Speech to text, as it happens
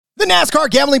The NASCAR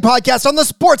Gambling Podcast on the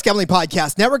Sports Gambling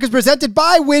Podcast Network is presented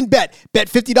by WynnBET. Bet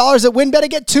 $50 at WynnBET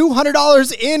and get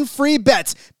 $200 in free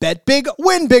bets. Bet big,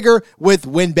 win bigger with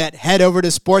WynnBET. Head over to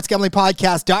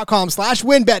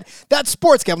sportsgamblingpodcast.com/WynnBET. That's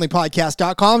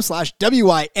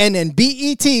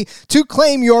sportsgamblingpodcast.com/WINNBET to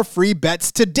claim your free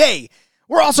bets today.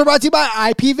 We're also brought to you by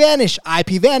IPVanish.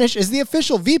 IPVanish is the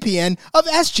official VPN of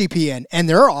SGPN, and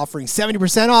they're offering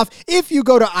 70% off if you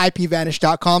go to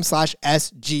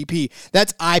IPVanish.com/SGP.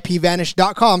 That's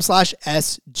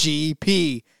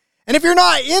IPVanish.com/SGP. And if you're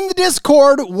not in the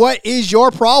Discord, what is your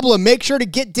problem? Make sure to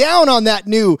get down on that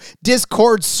new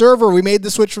Discord server. We made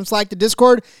the switch from Slack to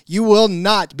Discord. You will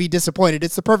not be disappointed.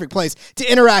 It's the perfect place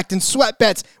to interact and sweat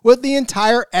bets with the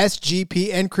entire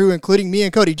SGPN crew, including me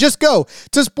and Cody. Just go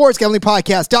to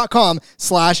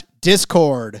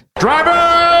sportsgamblingpodcast.com/Discord. Driver,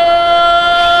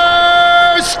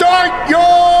 start your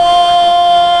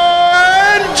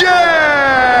engine!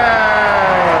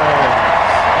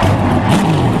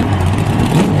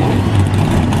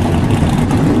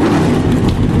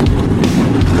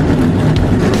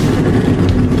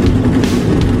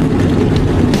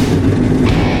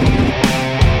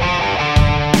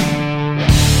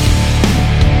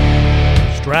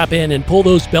 Strap in and pull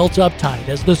those belts up tight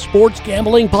as the Sports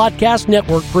Gambling Podcast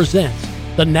Network presents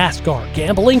the NASCAR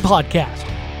Gambling Podcast.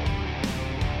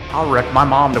 I'll wreck my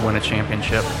mom to win a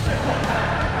championship.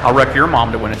 I'll wreck your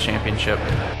mom to win a championship.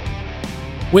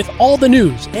 With all the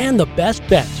news and the best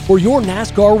bets for your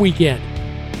NASCAR weekend.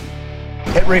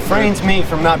 It refrains me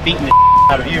from not beating the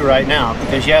out of you right now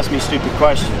because you ask me stupid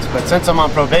questions. But since I'm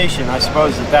on probation, I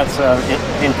suppose that's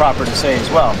improper to say as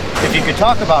well. If you could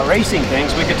talk about racing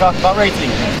things, we could talk about racing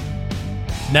things.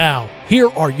 Now, here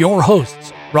are your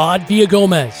hosts, Rod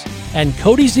Villagomez and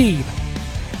Cody Zeeb.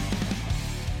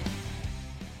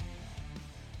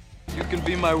 You can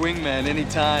be my wingman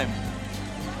anytime.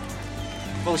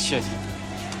 Bullshit.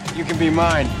 You can be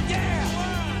mine.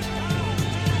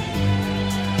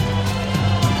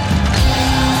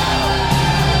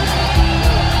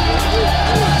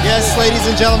 Yes, ladies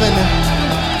and gentlemen,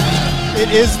 it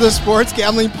is the Sports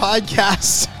Gambling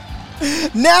Podcast.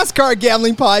 NASCAR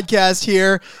Gambling Podcast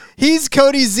here. He's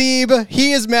Cody Zeeb.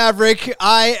 He is Maverick.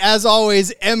 I, as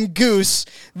always, am Goose,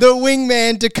 the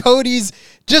wingman to Cody's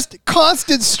just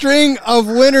constant string of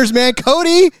winners, man.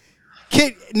 Cody,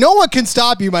 no one can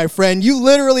stop you, my friend. You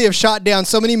literally have shot down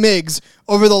so many MIGs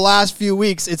over the last few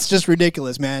weeks. It's just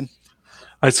ridiculous, man.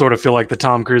 I sort of feel like the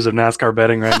Tom Cruise of NASCAR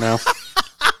betting right now.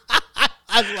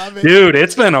 I love it. Dude,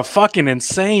 it's been a fucking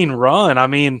insane run. I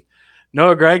mean,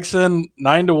 Noah Gragson,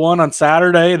 9-1 on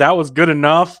Saturday. That was good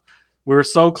enough. We were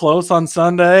so close on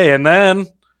Sunday. And then,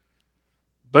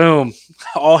 boom,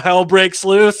 all hell breaks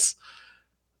loose.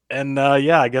 And,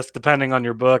 I guess depending on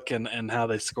your book and how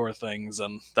they score things.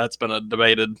 And that's been a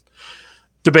debated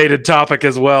topic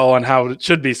as well on how it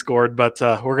should be scored. But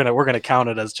we're gonna count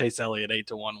it as Chase Elliott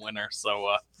 8-1 winner.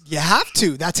 So you have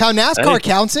to. That's how NASCAR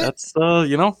counts it. That's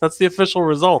that's the official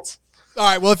results. All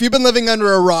right. Well, if you've been living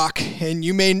under a rock and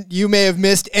you may have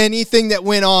missed anything that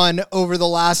went on over the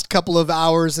last couple of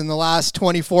hours and the last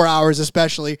 24 hours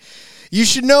especially, you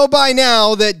should know by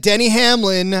now that Denny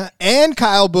Hamlin and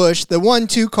Kyle Busch, the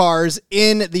 1-2 cars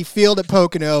in the field at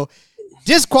Pocono,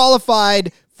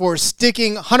 disqualified for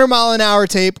sticking 100-mile-an-hour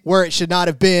tape where it should not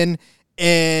have been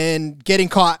and getting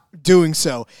caught doing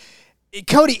so.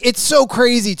 Cody, it's so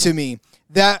crazy to me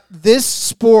that this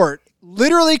sport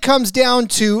literally comes down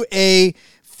to a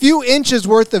few inches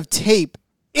worth of tape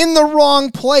in the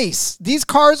wrong place. These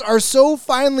cars are so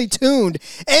finely tuned.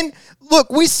 And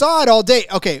look, we saw it all day.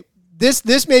 Okay,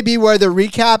 this may be where the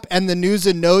recap and the news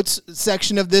and notes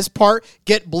section of this part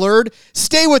get blurred.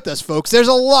 Stay with us, folks. There's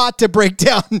a lot to break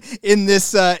down in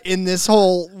this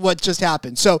whole what just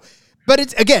happened. So, but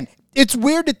it's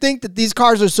weird to think that these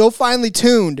cars are so finely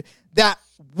tuned that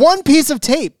one piece of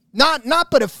tape,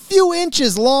 not but a few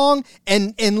inches long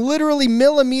and literally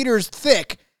millimeters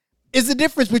thick, is the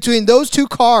difference between those two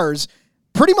cars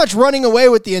pretty much running away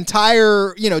with the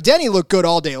entire, Denny looked good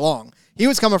all day long. He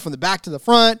was coming from the back to the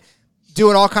front,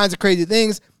 doing all kinds of crazy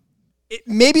things.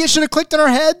 Maybe it should have clicked in our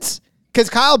heads because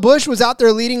Kyle Busch was out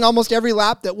there leading almost every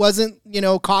lap that wasn't,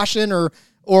 caution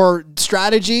or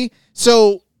strategy.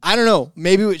 So I don't know.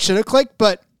 Maybe it should have clicked,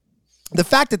 but the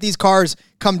fact that these cars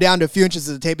come down to a few inches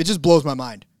of the tape, it just blows my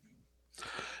mind.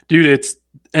 Dude, it's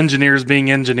engineers being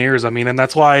engineers. I mean, and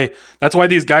that's why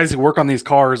these guys who work on these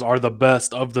cars are the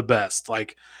best of the best.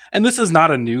 And this is not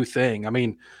a new thing. I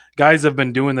mean, guys have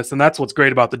been doing this, and that's what's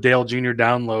great about the Dale Jr.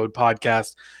 Download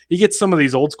podcast. You get some of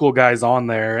these old school guys on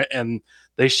there, and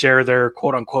they share their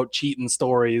quote unquote cheating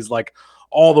stories. Like,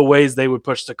 all the ways they would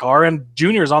push the car. And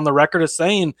Junior's on the record as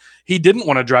saying he didn't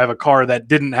want to drive a car that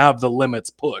didn't have the limits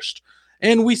pushed.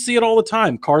 And we see it all the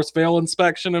time. Cars fail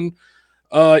inspection and,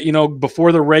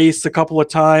 before the race a couple of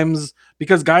times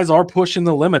because guys are pushing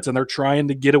the limits and they're trying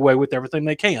to get away with everything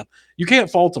they can. You can't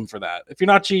fault them for that. If you're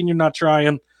not cheating, you're not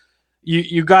trying.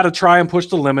 You got to try and push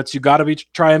the limits. You got to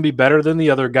try and be better than the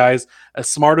other guys. As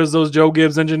smart as those Joe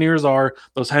Gibbs engineers are,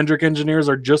 those Hendrick engineers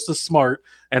are just as smart,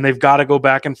 and they've got to go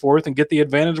back and forth and get the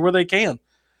advantage where they can.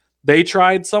 They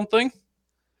tried something,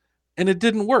 and it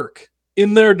didn't work.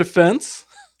 In their defense,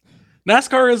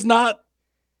 NASCAR has not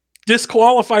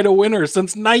disqualified a winner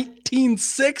since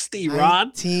 1960, Rod.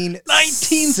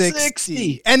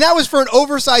 1960. And that was for an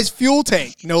oversized fuel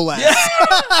tank, no less.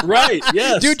 Yeah, right,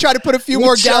 yes. Dude tried to put a few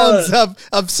more gallons of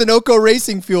Sunoco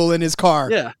racing fuel in his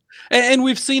car. Yeah. And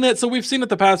we've seen it. So we've seen it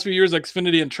the past few years,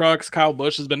 Xfinity and trucks. Kyle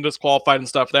Busch has been disqualified and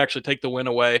stuff. They actually take the win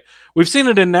away. We've seen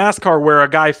it in NASCAR where a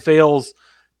guy fails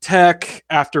tech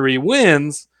after he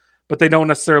wins, but they don't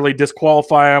necessarily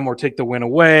disqualify him or take the win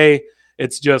away.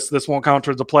 It's just this won't count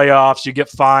towards the playoffs. You get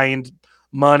fined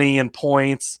money and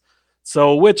points.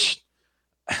 So, which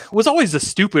was always a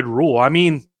stupid rule. I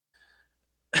mean,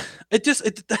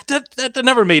 that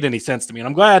never made any sense to me. And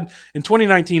I'm glad in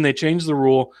 2019 they changed the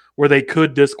rule where they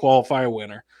could disqualify a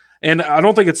winner. And I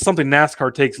don't think it's something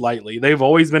NASCAR takes lightly. They've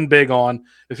always been big on,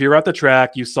 if you're at the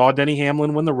track, you saw Denny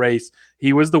Hamlin win the race.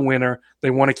 He was the winner. They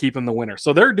want to keep him the winner.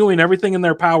 So they're doing everything in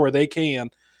their power they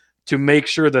can to make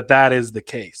sure that that is the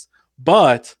case.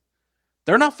 But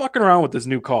they're not fucking around with this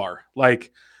new car.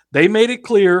 Like, they made it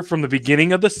clear from the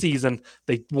beginning of the season.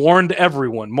 They warned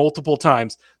everyone multiple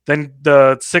times. Then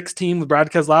the 6 team with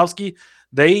Brad Keselowski,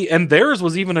 theirs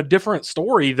was even a different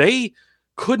story. They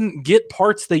couldn't get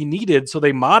parts they needed, so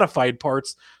they modified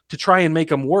parts to try and make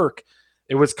them work.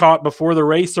 It was caught before the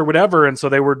race or whatever, and so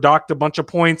they were docked a bunch of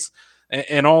points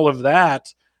and all of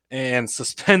that and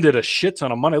suspended a shit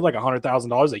ton of money, like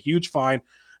 $100,000, a huge fine.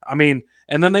 I mean,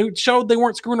 and then they showed they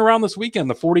weren't screwing around this weekend.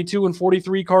 The 42 and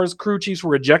 43 cars crew chiefs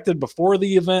were ejected before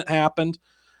the event happened.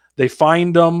 They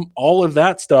fined them, all of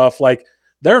that stuff. Like,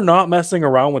 they're not messing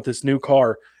around with this new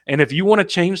car. And if you want to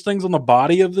change things on the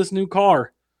body of this new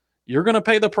car, you're going to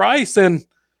pay the price. And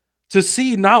to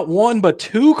see not 1 but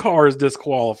 2 cars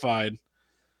disqualified,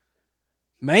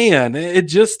 man,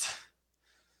 it's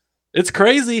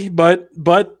crazy. But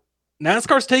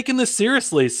NASCAR's taking this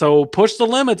seriously, so push the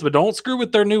limits, but don't screw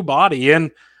with their new body.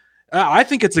 And I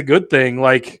think it's a good thing.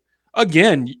 Like,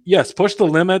 again, yes, push the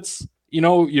limits.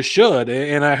 You should,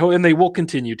 and I hope, and they will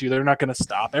continue to. They're not going to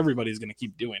stop. Everybody's going to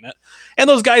keep doing it, and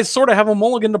those guys sort of have a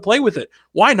mulligan to play with it.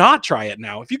 Why not try it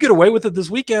now? If you get away with it this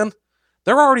weekend,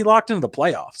 they're already locked into the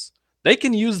playoffs. They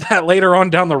can use that later on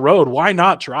down the road. Why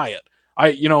not try it?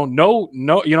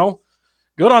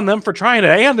 Good on them for trying it.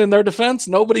 And in their defense,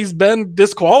 nobody's been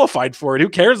disqualified for it. Who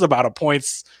cares about a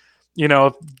points,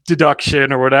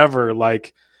 deduction or whatever?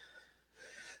 Like,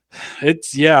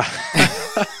 it's, yeah.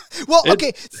 Well,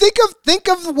 okay. Think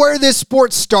of where this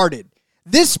sport started.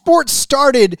 This sport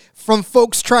started from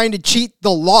folks trying to cheat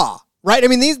the law, right? I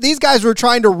mean, these guys were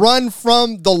trying to run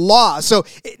from the law. So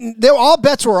all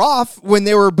bets were off when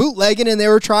they were bootlegging and they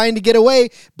were trying to get away,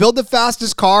 build the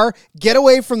fastest car, get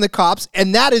away from the cops,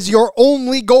 and that is your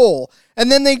only goal.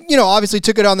 And then they, obviously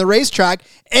took it on the racetrack,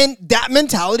 and that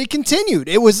mentality continued.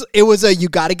 It was you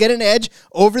got to get an edge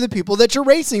over the people that you're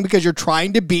racing because you're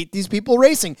trying to beat these people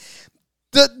racing.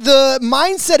 The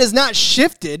mindset is not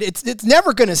shifted. It's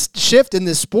never going to shift in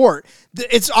this sport.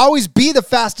 It's always be the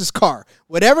fastest car.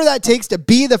 Whatever that takes to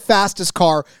be the fastest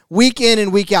car week in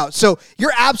and week out. So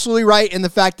you're absolutely right in the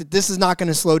fact that this is not going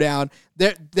to slow down.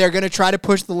 They're going to try to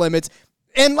push the limits.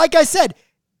 And like I said,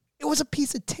 it was a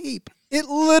piece of tape. It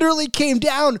literally came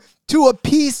down to a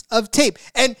piece of tape.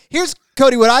 And here's,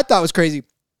 Cody, what I thought was crazy.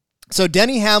 So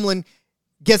Denny Hamlin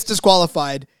gets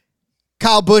disqualified.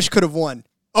 Kyle Busch could have won.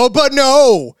 Oh, but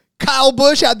no. Kyle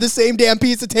Busch had the same damn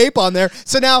piece of tape on there.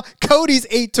 So now Cody's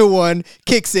 8-1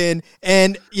 kicks in,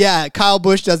 and yeah, Kyle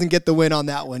Busch doesn't get the win on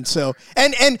that one. So,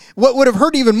 and what would have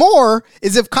hurt even more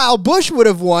is if Kyle Busch would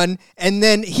have won, and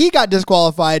then he got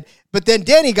disqualified, but then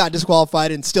Denny got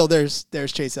disqualified, and still there's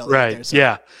Chase Elliott. Right. There,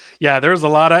 so. Yeah. There's a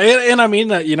lot of, and I mean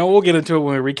that, we'll get into it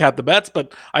when we recap the bets,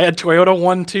 but I had Toyota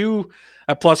 1-2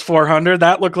 at plus 400.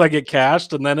 That looked like it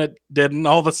cashed, and then it didn't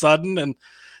all of a sudden, and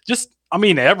just. I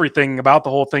mean, everything about the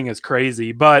whole thing is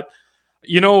crazy, but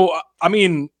these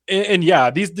teams,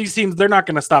 they're not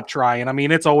going to stop trying. I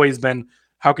mean, it's always been,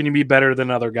 how can you be better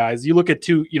than other guys? You look at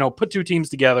put 2 teams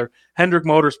together, Hendrick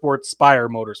Motorsports, Spire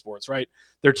Motorsports, right?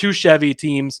 They're 2 Chevy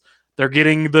teams. They're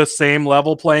getting the same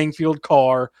level playing field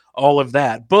car, all of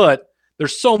that, but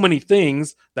There's so many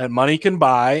things that money can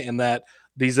buy and that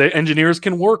these engineers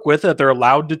can work with that they're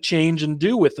allowed to change and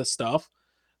do with the stuff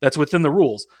that's within the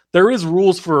rules. There is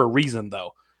rules for a reason,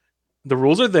 though. The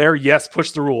rules are there. Yes, push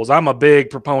the rules. I'm a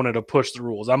big proponent of push the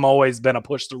rules. I'm always been a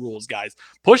push the rules, guys.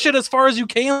 Push it as far as you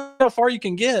can, how far you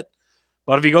can get.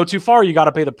 But if you go too far, you got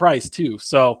to pay the price too.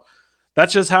 So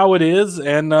that's just how it is.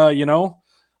 And,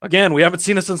 again, we haven't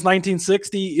seen it since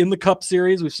 1960 in the Cup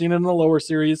Series. We've seen it in the lower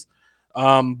series.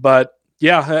 But,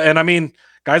 yeah, and, I mean,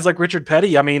 guys like Richard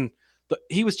Petty, I mean,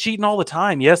 he was cheating all the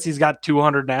time. Yes, he's got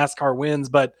 200 NASCAR wins,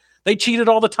 but they cheated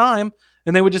all the time,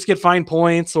 and they would just get fined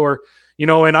points or,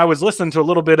 and I was listening to a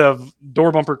little bit of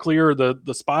Door Bumper Clear,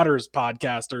 the Spotters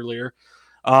podcast earlier.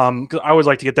 Cause I always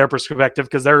like to get their perspective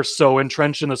because they're so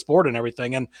entrenched in the sport and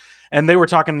everything. And they were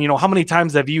talking, how many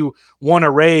times have you won a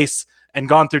race and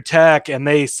gone through tech and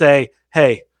they say,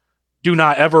 hey, do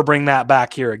not ever bring that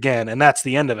back here again. And that's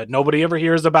the end of it. Nobody ever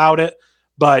hears about it,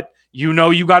 but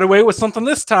you got away with something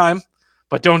this time,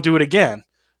 but don't do it again.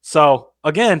 So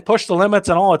again, push the limits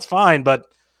and all, it's fine. But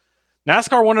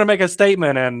NASCAR wanted to make a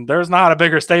statement, and there's not a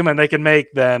bigger statement they can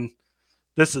make than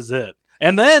this is it.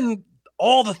 And then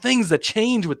all the things that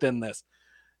change within this.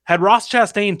 Had Ross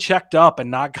Chastain checked up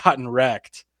and not gotten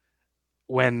wrecked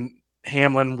when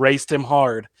Hamlin raced him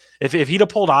hard, if he'd have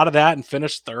pulled out of that and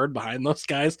finished third behind those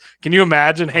guys, can you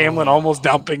imagine Hamlin almost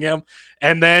dumping him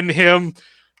and then him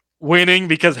winning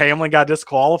because Hamlin got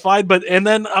disqualified? And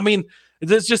then, I mean, it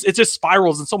just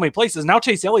spirals in so many places. Now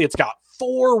Chase Elliott's got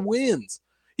 4 wins.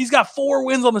 He's got 4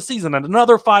 wins on the season and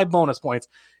another 5 bonus points.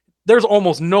 There's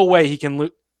almost no way he can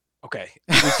lose. Okay,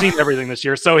 we've seen everything this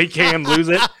year, so he can lose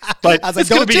it. But it's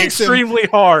going to be extremely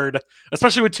hard,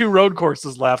 especially with 2 road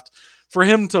courses left, for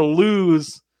him to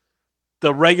lose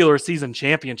the regular season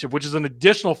championship, which is an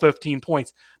additional 15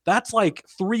 points. That's like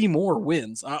 3 more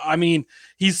wins. I mean,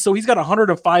 he's got a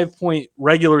 105-point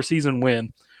regular season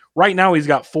win. Right now, he's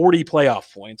got 40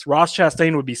 playoff points. Ross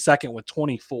Chastain would be second with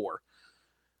 24.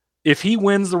 If he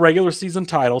wins the regular season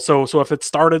title, so if it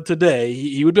started today,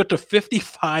 he would be up to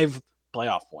 55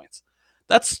 playoff points.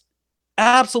 That's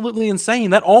absolutely insane.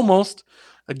 That almost,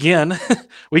 again,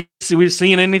 we've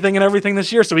seen anything and everything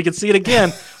this year, so we could see it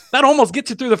again. That almost gets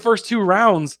you through the first 2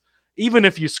 rounds, even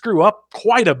if you screw up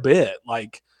quite a bit.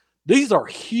 Like, these are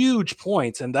huge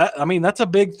points, and that's a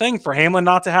big thing for Hamlin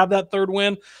not to have that 3rd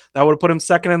win. That would have put him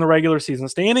second in the regular season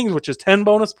standings, which is 10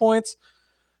 bonus points.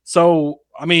 So,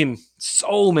 I mean,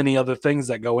 so many other things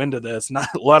that go into this, not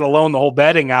let alone the whole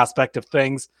betting aspect of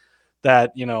things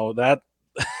that, that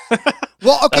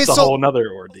well, okay, that's a whole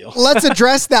nother ordeal. Let's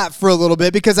address that for a little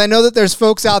bit, because I know that there's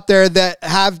folks out there that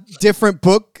have different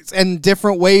books and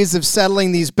different ways of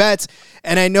settling these bets.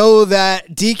 And I know that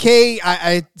DK,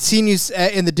 I seen you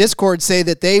in the Discord say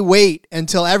that they wait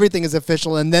until everything is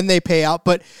official and then they pay out.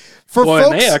 But for folks,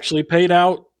 and they actually paid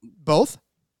out both.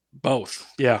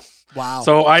 Yeah. Wow.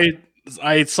 So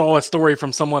I saw a story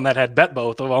from someone that had bet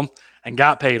both of them and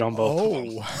got paid on both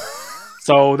of them.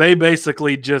 So they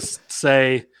basically just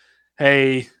say,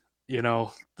 hey,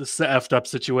 this effed up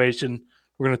situation,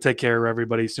 we're going to take care of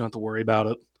everybody, so you don't have to worry about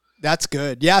it. That's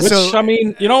good. Yeah. Which, I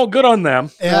mean, good on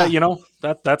them. Yeah.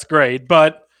 That's great.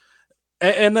 But,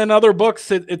 and then other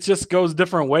books, it just goes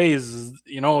different ways.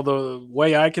 The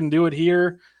way I can do it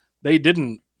here, they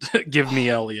didn't give me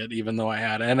Elliott, even though I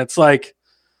had it. And it's like,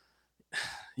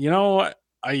 I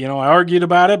argued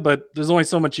about it, but there's only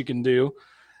so much you can do.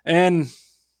 And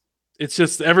it's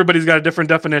just, everybody's got a different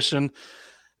definition.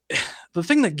 The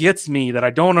thing that gets me that I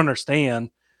don't understand,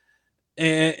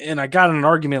 and I got in an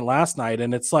argument last night,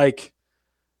 and it's like,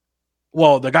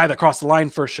 well, the guy that crossed the line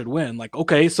first should win. Like,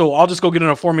 okay, so I'll just go get in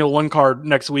a Formula 1 car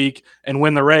next week and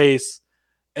win the race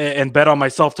and bet on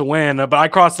myself to win. But I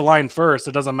crossed the line first.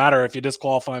 It doesn't matter if you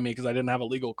disqualify me because I didn't have a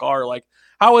legal car. Like,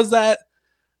 how is that?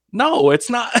 No, it's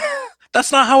not.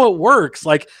 That's not how it works.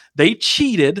 Like, they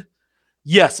cheated.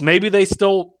 Yes, maybe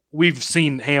we've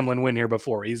seen Hamlin win here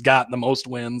before. He's got the most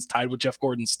wins, tied with Jeff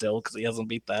Gordon still, because he hasn't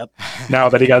beat that now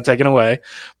that he got taken away.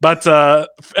 But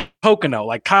Pocono,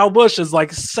 like Kyle Busch is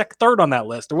like 3rd on that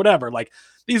list or whatever. Like,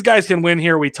 these guys can win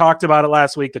here. We talked about it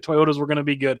last week. The Toyotas were going to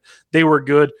be good. They were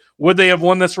good. Would they have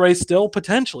won this race still?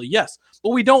 Potentially, yes.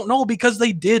 But we don't know because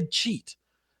they did cheat.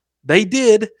 They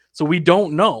did, so we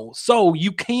don't know. So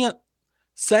you can't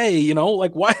say,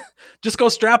 like, why just go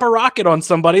strap a rocket on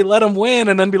somebody, let them win,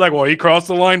 and then be like, well, he crossed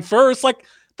the line first. Like,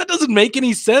 that doesn't make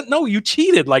any sense. No, you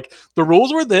cheated. Like, the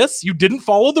rules were this. You didn't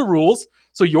follow the rules,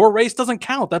 so your race doesn't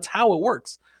count. That's how it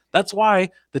works. That's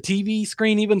why the TV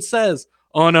screen even says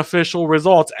unofficial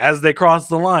results as they cross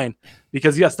the line,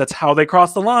 because yes, that's how they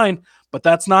cross the line, but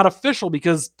that's not official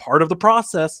because part of the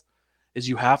process is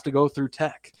you have to go through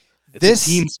tech. It's a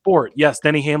team sport. Yes,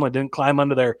 Denny Hamlin didn't climb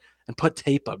under there and put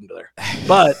tape under there,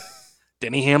 but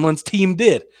Denny Hamlin's team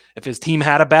did. If his team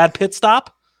had a bad pit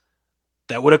stop,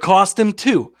 that would have cost him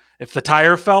too. If the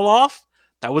tire fell off,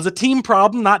 that was a team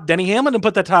problem, not Denny Hamlin didn't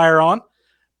put the tire on,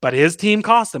 but his team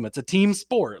cost him. It's a team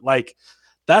sport. Like,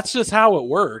 that's just how it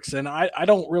works. And I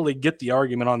don't really get the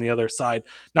argument on the other side.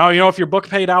 Now, if your book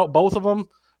paid out both of them,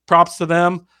 props to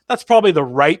them. That's probably the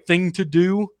right thing to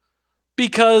do,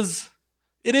 because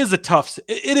it is a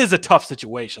tough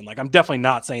situation. Like, I'm definitely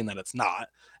not saying that it's not.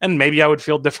 And maybe I would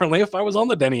feel differently if I was on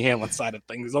the Denny Hamlin side of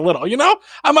things a little.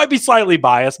 I might be slightly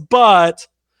biased, but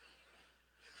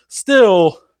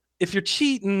still, if you're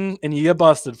cheating and you get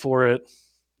busted for it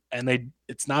and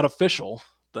it's not official,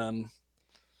 then...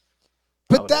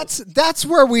 But that's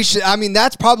where we should. I mean,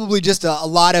 that's probably just a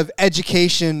lot of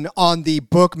education on the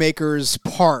bookmaker's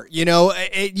part. You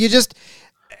just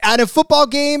at a football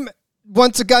game,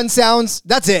 once a gun sounds,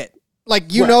 that's it.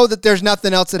 Like, know that there's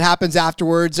nothing else that happens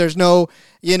afterwards. There's no,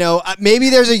 maybe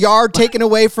there's a yard taken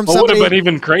away from somebody. What would have been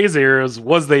even crazier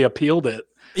was they appealed it.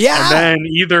 Yeah. And then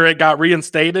either it got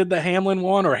reinstated, the Hamlin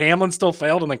won, or Hamlin still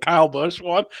failed and then Kyle Busch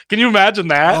won. Can you imagine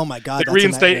that? Oh, my God. They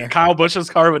reinstate Kyle Busch's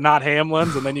car, but not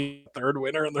Hamlin's, and then you get third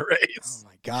winner in the race. Oh,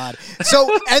 my God.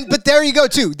 So, but there you go,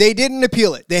 too. They didn't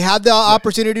appeal it. They had the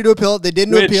opportunity to appeal it. They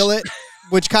didn't appeal it,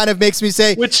 which kind of makes me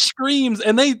say. Which screams,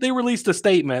 and they released a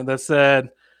statement that said,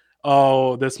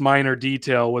 oh, this minor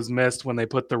detail was missed when they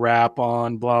put the wrap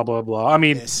on, blah, blah, blah. I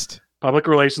mean, Public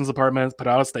Relations Department put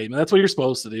out a statement. That's what you're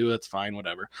supposed to do. That's fine,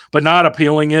 whatever. But not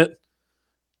appealing it.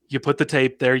 You put the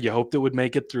tape there. You hoped it would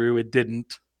make it through. It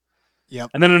didn't. Yep.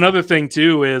 And then another thing,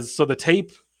 too, is so the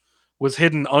tape was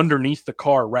hidden underneath the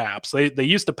car wraps. They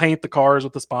used to paint the cars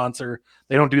with the sponsor.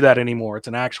 They don't do that anymore. It's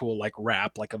an actual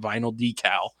wrap, like a vinyl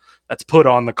decal that's put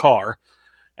on the car.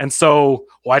 And so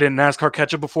why didn't NASCAR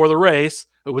catch it before the race?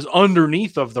 It was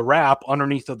underneath of the wrap,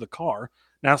 underneath of the car.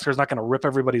 NASCAR's not going to rip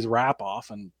everybody's wrap off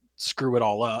and screw it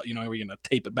all up. We're going to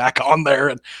tape it back on there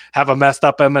and have a messed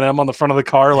up M&M on the front of the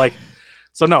car.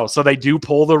 So they do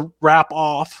pull the wrap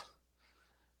off,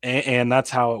 and that's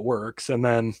how it works. And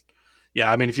then,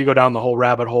 if you go down the whole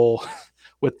rabbit hole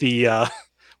with the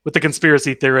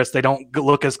conspiracy theorists, they don't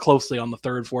look as closely on the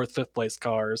third, fourth, fifth place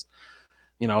cars,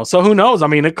 so who knows? I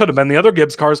mean, it could have been the other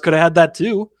Gibbs cars could have had that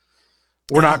too.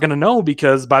 We're not going to know,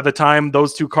 because by the time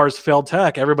those two cars failed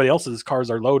tech, everybody else's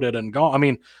cars are loaded and gone. I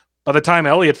mean, by the time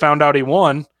Elliott found out he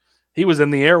won, he was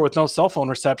in the air with no cell phone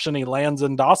reception. He lands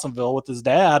in Dawsonville with his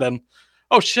dad, and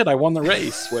oh shit, I won the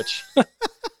race. Which,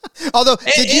 although,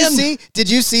 did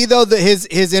you see though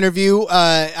his interview?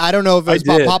 I don't know if it was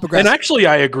about Papa Grass. And actually,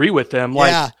 I agree with him.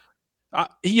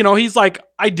 He's like,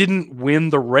 I didn't win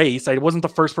the race. I wasn't the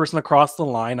first person to cross the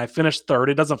line. I finished third.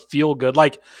 It doesn't feel good.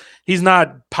 Like, he's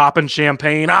not popping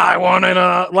champagne. I won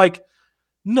it.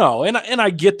 No, and I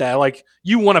get that. Like,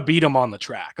 you want to beat him on the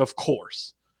track, of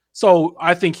course. So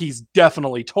I think he's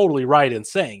definitely totally right in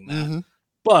saying that. Mm-hmm.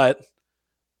 But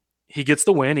he gets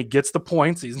the win. He gets the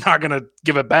points. He's not going to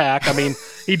give it back. I mean,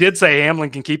 he did say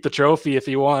Hamlin can keep the trophy if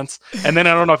he wants. And then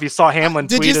I don't know if you saw Hamlin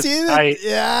tweet it. Did you see that?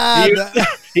 Yeah.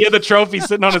 He had the trophy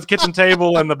sitting on his kitchen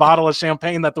table and the bottle of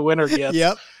champagne that the winner gets.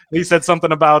 Yep. He said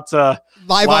something about live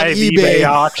on eBay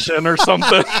auction or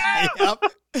something. Yep.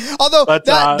 Although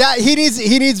he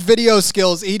needs video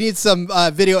skills. He needs some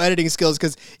video editing skills,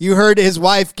 because you heard his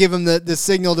wife give him the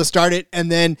signal to start it,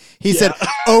 and then he said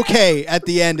okay at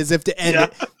the end, as if to end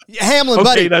it. Hamlin, okay,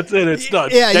 buddy. That's it. It's done.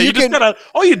 Yeah, you just gotta.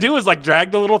 All you do is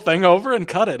drag the little thing over and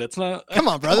cut it. It's not. Come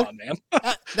on, brother. Come on,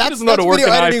 man. That's video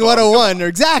editing 101.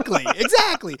 Exactly.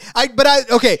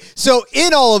 Okay. So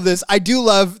in all of this, I do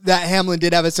love that Hamlin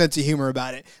did have a sense of humor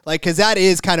about it, because that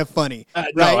is kind of funny.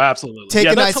 Right? No, absolutely. Take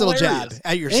a nice little jab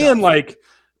at yourself.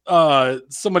 And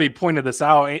somebody pointed this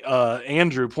out.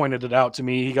 Andrew pointed it out to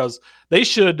me. He goes, they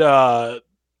should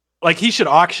he should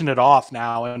auction it off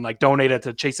now and donate it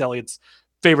to Chase Elliott's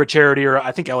favorite charity, or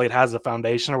I think Elliott has a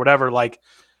foundation or whatever.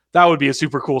 That would be a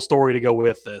super cool story to go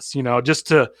with this, just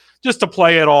to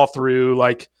play it all through.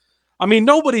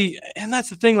 Nobody, and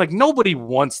that's the thing, nobody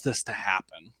wants this to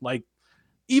happen.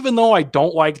 Even though I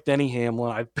don't like Denny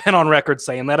Hamlin, I've been on record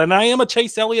saying that, and I am a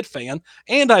Chase Elliott fan,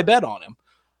 and I bet on him.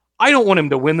 I don't want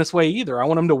him to win this way either. I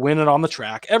want him to win it on the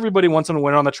track. Everybody wants him to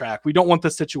win on the track. We don't want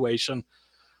this situation.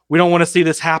 We don't want to see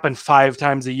this happen 5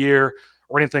 times a year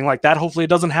or anything like that. Hopefully it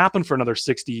doesn't happen for another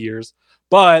 60 years.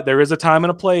 But there is a time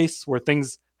and a place where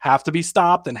things have to be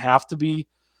stopped and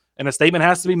a statement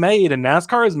has to be made. And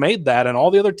NASCAR has made that, and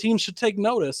all the other teams should take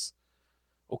notice.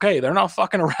 Okay, they're not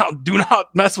fucking around. Do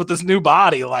not mess with this new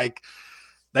body.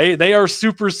 They are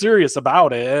super serious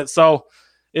about it. So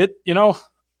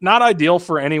not ideal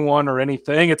for anyone or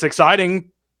anything. It's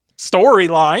exciting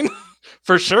storyline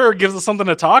for sure. It gives us something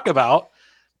to talk about,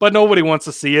 but nobody wants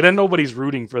to see it, and nobody's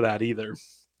rooting for that either.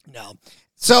 No.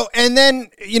 So, and then,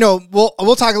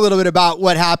 we'll talk a little bit about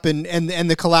what happened and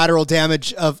the collateral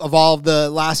damage of all of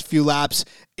the last few laps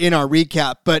in our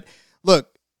recap. But look,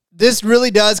 this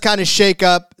really does kind of shake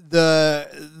up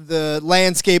the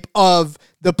landscape of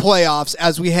the playoffs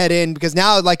as we head in, because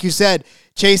now, like you said,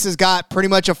 Chase has got pretty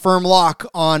much a firm lock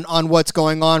on what's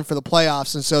going on for the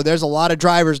playoffs. And so there's a lot of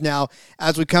drivers now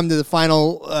as we come to the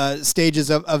final stages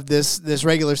of this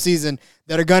regular season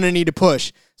that are going to need to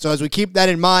push. So as we keep that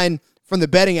in mind from the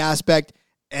betting aspect,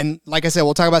 and like I said,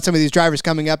 we'll talk about some of these drivers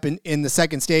coming up in the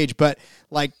second stage, but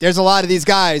like there's a lot of these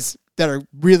guys that are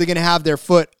really going to have their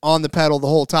foot on the pedal the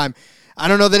whole time. I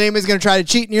don't know that anybody's going to try to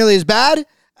cheat nearly as bad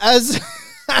as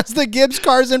the Gibbs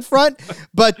cars in front,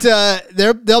 but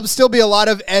there'll still be a lot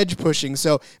of edge pushing.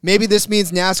 So maybe this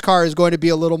means NASCAR is going to be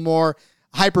a little more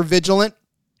hyper vigilant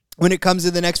when it comes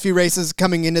to the next few races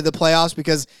coming into the playoffs,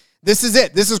 because this is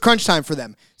it. This is crunch time for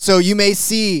them. So you may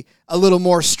see a little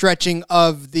more stretching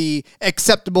of the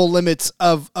acceptable limits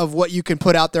of what you can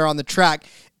put out there on the track.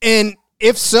 And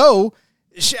if so,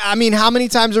 I mean, how many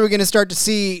times are we going to start to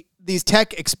see these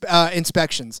tech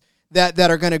inspections that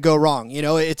are going to go wrong?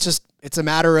 It's a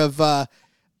matter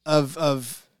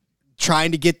of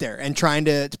trying to get there and trying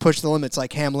to push the limits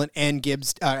like Hamlin and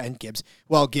Gibbs.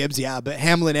 Well, Gibbs, yeah, but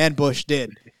Hamlin and Busch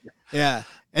did. Yeah.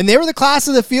 And they were the class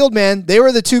of the field, man. They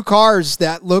were the two cars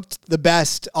that looked the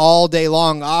best all day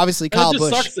long. Obviously, Kyle Busch.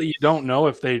 It just sucks that you don't know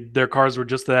if their cars were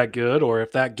just that good or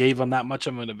if that gave them that much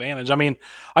of an advantage. I mean,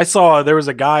 I saw there was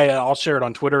a guy, I'll share it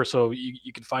on Twitter, so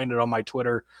you can find it on my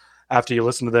Twitter after you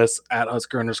listen to this, at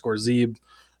Husker_Zeeb.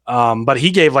 But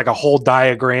he gave like a whole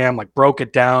diagram, like broke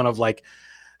it down of like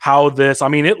how this, I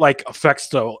mean, it like affects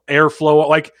the airflow.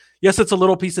 Like, yes, it's a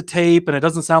little piece of tape and it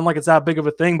doesn't sound like it's that big of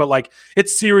a thing, but like it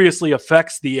seriously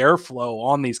affects the airflow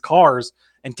on these cars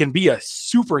and can be a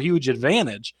super huge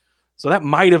advantage. So that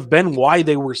might have been why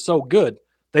they were so good.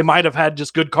 They might have had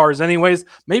just good cars anyways.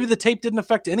 Maybe the tape didn't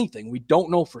affect anything. We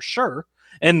don't know for sure.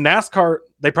 And NASCAR,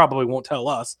 they probably won't tell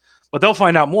us, but they'll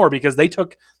find out more because they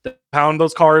pound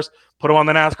those cars, put them on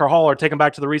the NASCAR Hall, or take them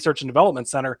back to the Research and Development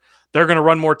Center. They're going to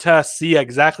run more tests, see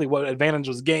exactly what advantage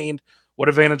was gained, what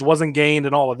advantage wasn't gained,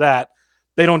 and all of that.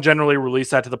 They don't generally release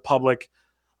that to the public.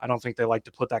 I don't think they like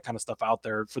to put that kind of stuff out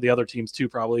there for the other teams too,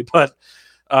 probably. But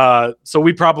so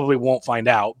we probably won't find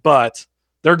out, but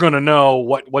they're going to know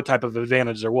what type of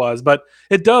advantage there was. But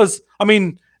it does, I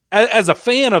mean, as a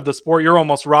fan of the sport, you're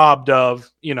almost robbed of,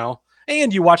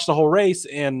 and you watch the whole race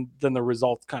and then the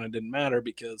results kind of didn't matter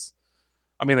because,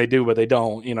 I mean, they do, but they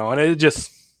don't, and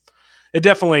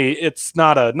it's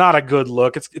not a good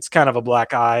look. It's kind of a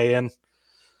black eye.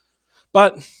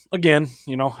 But again,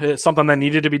 it's something that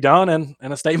needed to be done, and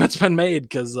a statement's been made,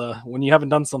 because when you haven't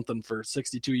done something for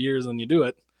 62 years and you do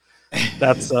it,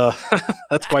 that's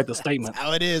quite the statement. That's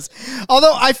how it is.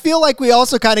 Although I feel like we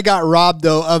also kind of got robbed,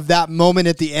 though, of that moment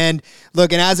at the end.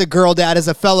 Look, and as a girl dad, as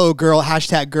a fellow girl,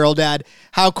 #girl dad,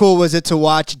 how cool was it to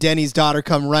watch Denny's daughter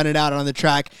come running out on the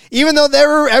track? Even though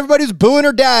everybody was booing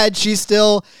her dad, she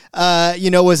still,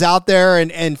 was out there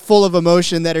and full of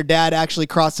emotion that her dad actually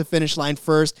crossed the finish line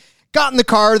first. Got in the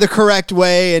car the correct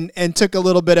way and took a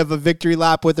little bit of a victory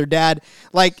lap with her dad.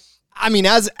 Like, I mean,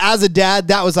 as a dad,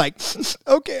 that was like,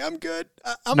 okay, I'm good.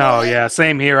 Yeah,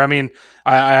 same here. I mean,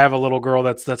 I have a little girl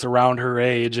that's around her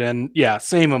age, and yeah,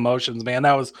 same emotions, man.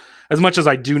 That was, as much as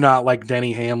I do not like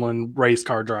Denny Hamlin, race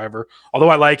car driver, although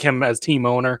I like him as team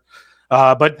owner,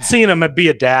 but seeing him be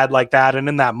a dad like that, and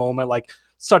in that moment, like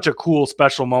such a cool,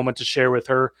 special moment to share with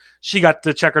her. She got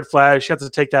the checkered flag. She got to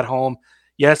take that home.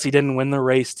 Yes, he didn't win the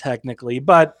race technically,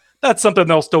 but that's something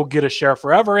they'll still get a share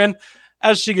forever. And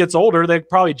as she gets older, they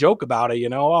probably joke about it,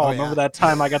 remember that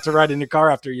time I got to ride in your car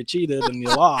after you cheated and you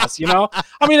lost,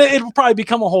 I mean, it'll probably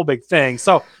become a whole big thing.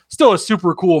 So still a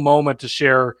super cool moment to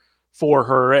share for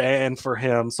her and for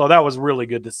him. So that was really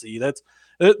good to see.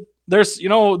 There's,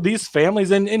 these families,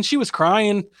 and she was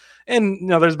crying, and,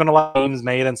 there's been a lot of memes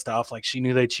made and stuff, like she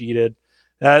knew they cheated.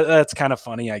 That's kind of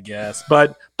funny, I guess.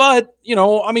 But, I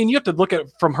mean, you have to look at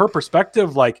it from her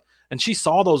perspective, like, and she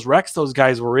saw those wrecks those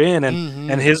guys were in,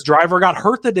 and his driver got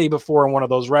hurt the day before in one of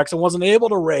those wrecks and wasn't able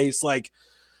to race. Like,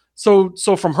 so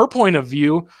from her point of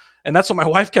view, and that's what my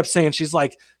wife kept saying, she's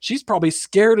like, she's probably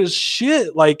scared as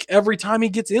shit. Like, every time he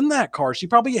gets in that car, she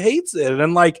probably hates it.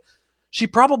 And like, she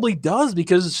probably does,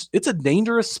 because it's a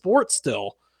dangerous sport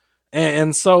still.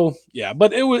 And so, yeah,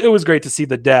 but it was great to see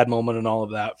the dad moment and all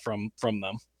of that from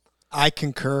them. I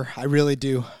concur. I really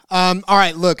do. All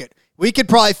right, look, We could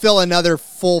probably fill another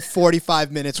full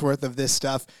 45 minutes worth of this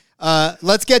stuff.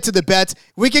 Let's get to the bets.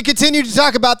 We can continue to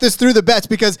talk about this through the bets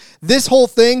because this whole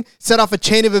thing set off a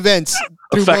chain of events.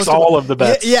 Affects all of the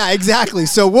bets. Yeah, exactly.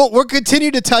 So we'll continue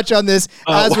to touch on this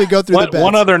as we go through the bets.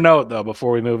 One other note, though,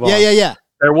 before we move on. Yeah.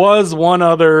 There was one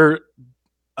other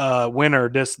winner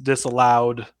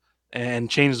disallowed and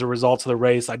changed the results of the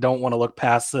race. I don't want to look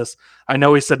past this. I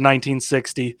know he said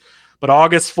 1960, but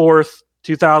August 4th,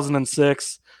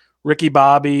 2006, Ricky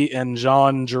Bobby and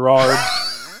Jean Girard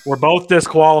were both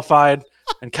disqualified,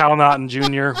 and Cal Naughton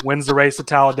Jr. wins the race at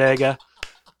Talladega.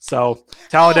 So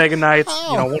Talladega Nights,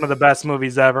 one of the best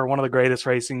movies ever, one of the greatest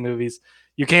racing movies.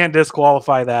 You can't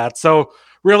disqualify that. So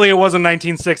really, it wasn't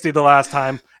 1960 the last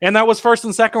time. And that was first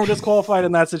and second were disqualified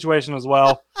in that situation as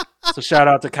well. So shout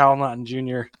out to Cal Naughton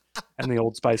Jr. and the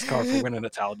Old Spice car for winning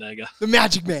at Talladega. The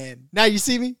Magic Man. Now you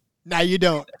see me? Now you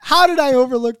don't. How did I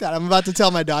overlook that? I'm about to tell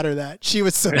my daughter that. She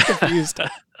was so confused.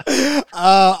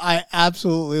 I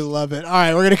absolutely love it. All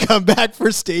right, we're going to come back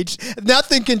for stage.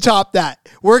 Nothing can top that.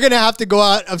 We're going to have to go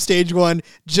out of stage one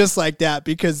just like that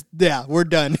because, we're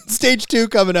done. Stage two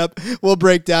coming up. We'll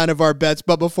break down of our bets.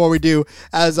 But before we do,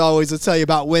 as always, let's tell you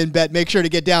about WynnBET. Make sure to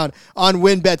get down on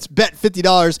WynnBET's Bet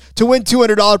 $50 to win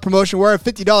 $200 promotion where a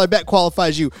 $50 bet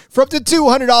qualifies you for up to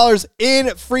 $200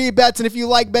 in free bets. And if you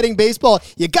like betting baseball,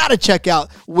 you got to check out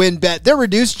WynnBET. Their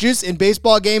reduced juice in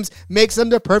baseball games makes them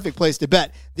the perfect place to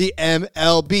bet the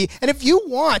MLB. And if you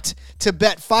want to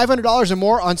bet $500 or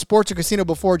more on sports or casino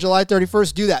before July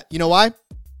 31st, do that. You know why?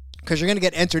 Because you're going to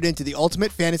get entered into the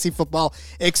ultimate fantasy football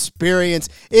experience.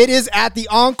 It is at the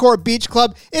Encore Beach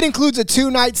Club. It includes a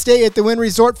 2-night stay at the Wynn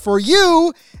Resort for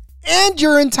you and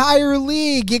your entire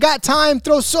league. You got time.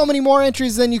 Throw so many more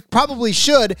entries than you probably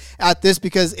should at this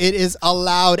because it is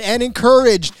allowed and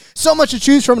encouraged. So much to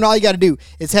choose from, and all you got to do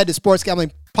is head to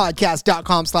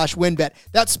sportsgamblingpodcast.com/WynnBET.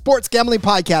 That's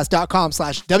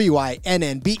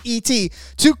sportsgamblingpodcast.com/WYNNBET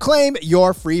to claim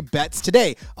your free bets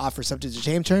today. Offer subject to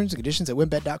change, terms and conditions at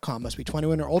WynnBET.com. Must be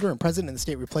 21 or older and present in the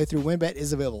state where play through WynnBET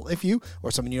is available. If you or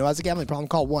someone you know has a gambling problem,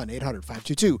 call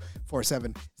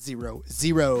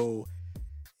 1-800-522-4700.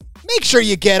 Make sure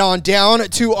you get on down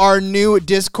to our new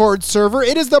Discord server.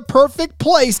 It is the perfect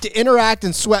place to interact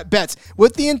and sweat bets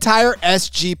with the entire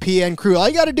SGPN crew. All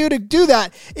you got to do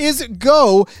that is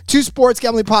go to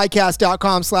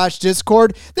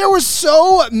sportsgamblingpodcast.com/Discord. There were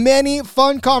so many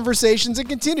fun conversations and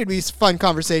continue to be fun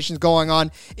conversations going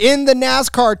on in the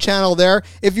NASCAR channel there.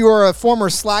 If you are a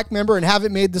former Slack member and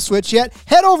haven't made the switch yet,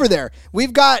 head over there.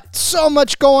 We've got so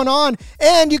much going on,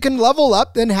 and you can level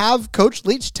up and have Coach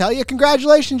Leach tell you,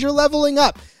 congratulations, you're leveling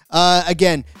up.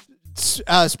 And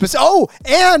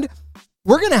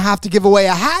we're going to have to give away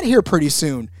a hat here pretty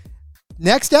soon.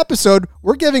 Next episode,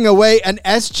 we're giving away an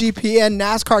SGPN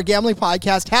NASCAR Gambling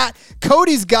Podcast hat.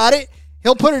 Cody's got it.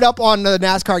 He'll put it up on the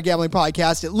NASCAR Gambling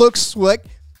Podcast. It looks slick.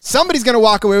 Somebody's going to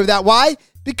walk away with that. Why?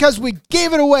 Because we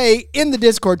gave it away in the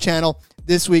Discord channel.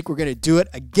 This week, we're going to do it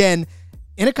again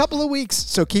in a couple of weeks.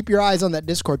 So keep your eyes on that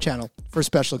Discord channel for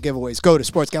special giveaways. Go to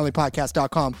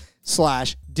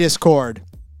sportsgamblingpodcast.com/Discord.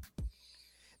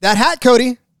 That hat,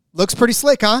 Cody, looks pretty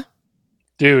slick, huh?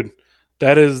 Dude,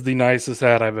 that is the nicest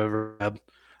hat I've ever had.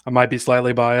 I might be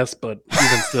slightly biased, but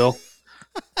even still,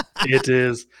 it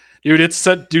is. Dude, it's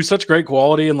such great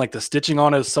quality, and like the stitching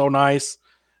on it is so nice.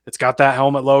 It's got that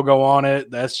helmet logo on it,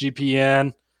 the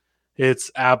SGPN. It's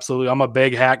absolutely, I'm a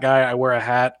big hat guy. I wear a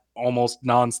hat almost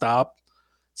nonstop.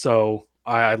 So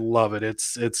I love it.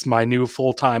 It's my new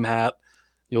full-time hat.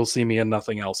 You'll see me in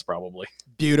nothing else probably.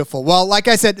 Beautiful. Well, like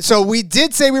I said, so we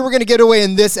did say we were going to give it away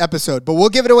in this episode, but we'll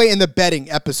give it away in the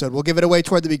betting episode. We'll give it away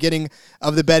toward the beginning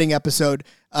of the betting episode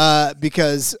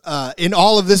because in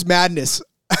all of this madness,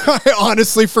 I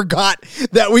honestly forgot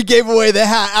that we gave away the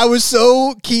hat. I was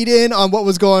so keyed in on what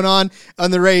was going on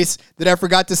the race that I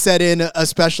forgot to set in a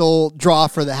special draw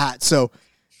for the hat. So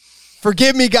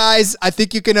forgive me, guys. I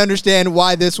think you can understand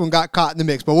why this one got caught in the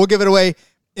mix, but we'll give it away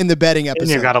in the betting episode.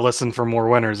 And you got to listen for more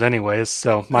winners anyways,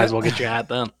 so might as well get your hat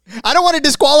then. I don't want to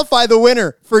disqualify the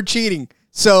winner for cheating.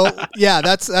 So, yeah,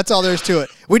 that's all there is to it.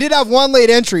 We did have one late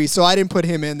entry, so I didn't put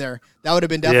him in there. That would have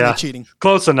been definitely cheating.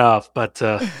 Close enough, but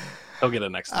he'll get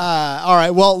it next time. All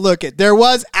right, well, look, there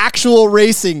was actual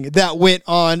racing that went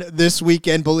on this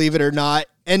weekend, believe it or not.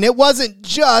 And it wasn't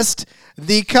just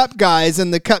the Cup guys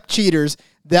and the Cup cheaters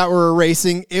that were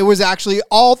racing. It was actually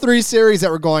all three series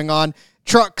that were going on.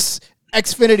 Trucks,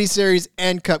 Xfinity Series,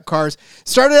 and Cup cars.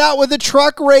 Started out with a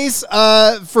truck race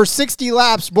for 60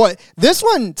 laps. Boy, this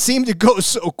one seemed to go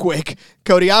so quick,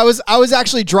 Cody. I was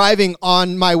actually driving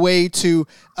on my way to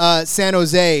San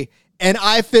Jose, and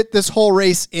I fit this whole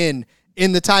race in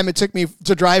the time it took me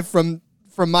to drive from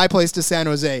from my place to San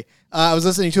Jose. I was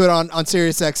listening to it on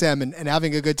Sirius XM and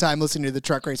having a good time listening to the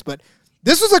truck race. But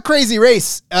this was a crazy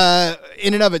race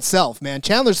in and of itself, man.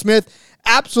 Chandler Smith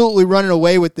absolutely running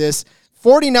away with this.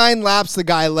 49 laps the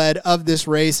guy led of this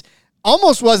race.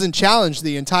 Almost wasn't challenged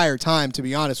the entire time, to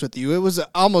be honest with you. It was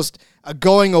almost a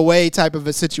going away type of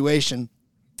a situation.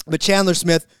 But Chandler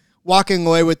Smith walking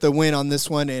away with the win on this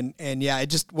one, and yeah, it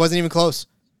just wasn't even close.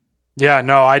 Yeah,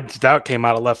 no, that came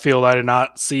out of left field. I did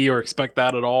not see or expect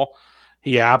that at all.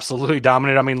 He absolutely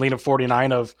dominated. I mean, leading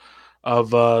 49 of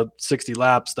 60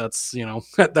 laps. That's,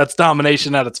 that's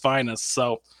domination at its finest.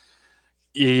 So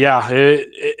yeah,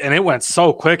 and it went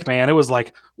so quick, man. It was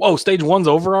like, whoa, stage 1's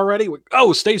over already.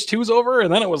 Oh, stage 2's over,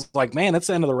 and then it was like, man, it's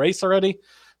the end of the race already.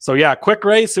 So yeah, quick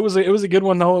race. It was a good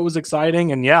one though. It was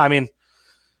exciting, and yeah, I mean,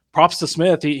 props to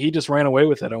Smith. He just ran away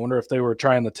with it. I wonder if they were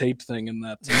trying the tape thing in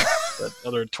that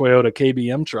other Toyota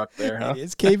KBM truck there, huh?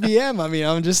 It's KBM. I mean,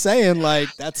 I'm just saying, like,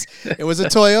 it was a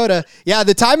Toyota. Yeah,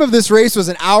 the time of this race was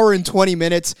 1 hour and 20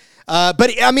 minutes.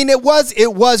 But I mean, it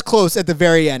was close at the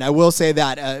very end. I will say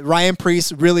that. Ryan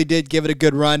Preece really did give it a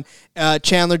good run.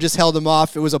 Chandler just held him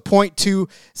off. It was a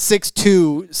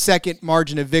 .262 second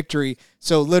margin of victory.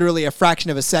 So literally a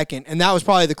fraction of a second. And that was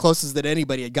probably the closest that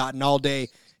anybody had gotten all day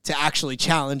to actually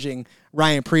challenging.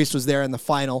 Ryan Preece was there in the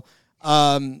final.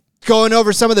 Going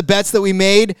over some of the bets that we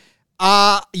made.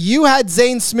 You had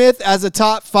Zane Smith as a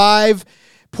top 5.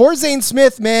 Poor Zane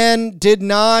Smith, man, did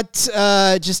not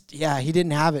he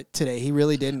didn't have it today. He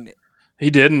really didn't. He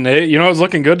didn't. It was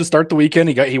looking good to start the weekend.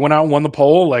 He went out and won the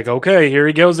pole. Like, okay, here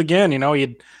he goes again.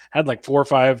 He had like 4 or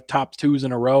 5 top 2s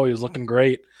in a row. He was looking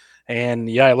great. And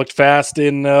yeah, he looked fast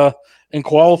in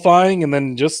qualifying and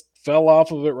then just fell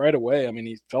off of it right away. I mean,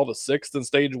 he fell to 6th in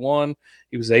stage 1.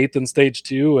 He was 8th in stage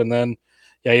 2. And then,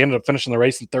 yeah, he ended up finishing the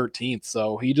race in 13th.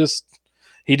 So he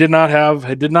did not have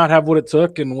what it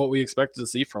took and what we expected to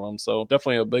see from him. So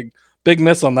definitely a big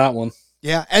miss on that one.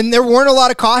 Yeah, and there weren't a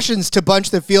lot of cautions to bunch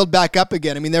the field back up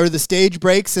again. I mean, there were the stage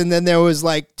breaks, and then there was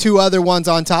like 2 other ones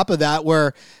on top of that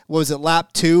where, what was it,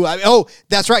 lap 2?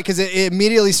 That's right, because it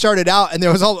immediately started out, and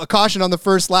there was a caution on the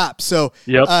first lap. So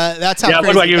yep. That's how it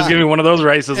looked like he was giving me one of those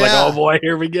races, like, oh boy,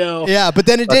 here we go. Yeah, but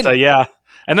then it didn't. Yeah,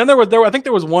 and then I think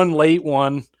there was one late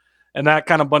one, and that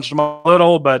kind of bunched him a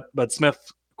little, but Smith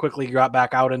quickly got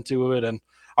back out into it, and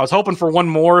I was hoping for one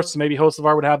more, so maybe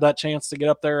Hocevar would have that chance to get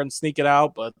up there and sneak it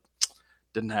out, but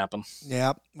didn't happen.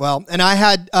 Yeah, well, and I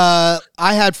had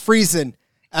Friesen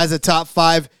as a top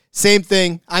 5. Same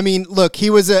thing. I mean, look, he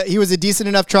was a decent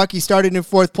enough truck. He started in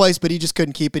 4th place, but he just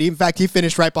couldn't keep it. In fact, he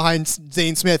finished right behind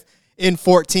Zane Smith in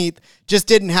 14th. Just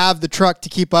didn't have the truck to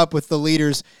keep up with the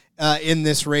leaders in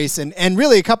this race, and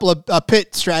really a couple of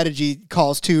pit strategy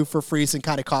calls too for Friesen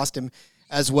kind of cost him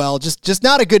as well. Just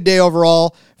not a good day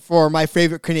overall for my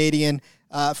favorite Canadian.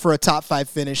 For a top 5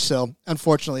 finish, so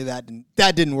unfortunately that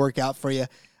didn't work out for you.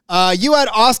 You had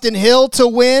Austin Hill to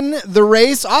win the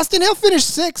race. Austin Hill finished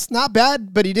 6th, not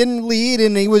bad, but he didn't lead,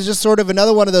 and he was just sort of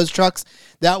another one of those trucks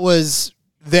that was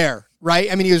there,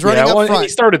 right? I mean, he was running up front. He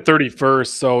started 31st,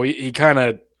 so he kind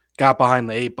of got behind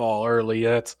the 8 ball early.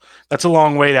 That's a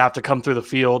long way to have to come through the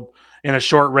field in a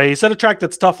short race at a track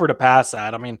that's tougher to pass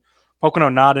at. I mean, Pocono,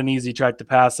 not an easy track to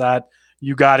pass at.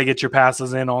 You got to get your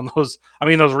passes in on those. I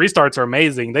mean, those restarts are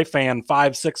amazing. They fan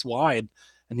 5-6 wide,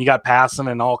 and you got passing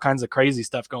and all kinds of crazy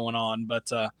stuff going on.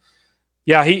 But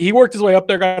yeah, he worked his way up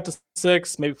there, got to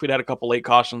 6. Maybe if we'd had a couple late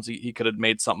cautions, he could have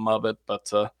made something of it.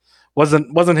 But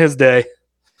wasn't his day.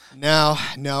 No,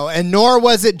 and nor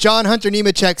was it John Hunter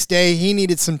Nemechek's day. He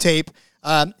needed some tape.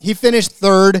 He finished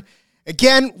 3rd.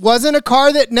 Again, wasn't a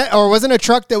car wasn't a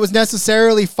truck that was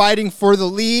necessarily fighting for the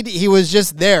lead. He was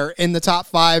just there in the top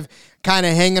 5. Kind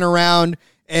of hanging around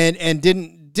and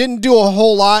didn't do a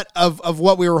whole lot of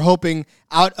what we were hoping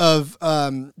out of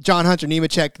John Hunter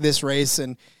Nemechek this race.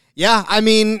 And yeah, I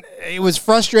mean, it was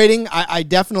frustrating. I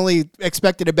definitely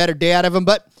expected a better day out of him,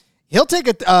 but he'll take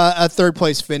a 3rd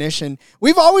place finish. And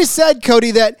we've always said, Cody,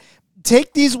 that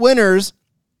take these winners,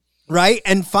 right,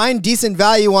 and find decent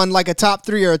value on like a top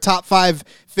 3 or a top 5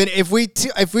 If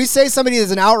we say somebody is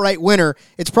an outright winner,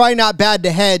 it's probably not bad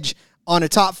to hedge on a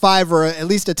top 5 or at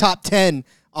least a top 10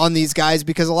 on these guys,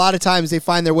 because a lot of times they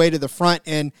find their way to the front.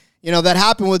 And, that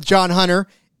happened with John Hunter.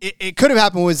 It could have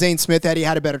happened with Zane Smith had he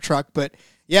had a better truck. But,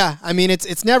 yeah, I mean,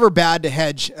 it's never bad to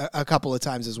hedge a couple of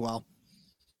times as well.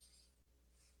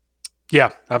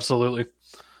 Yeah, absolutely.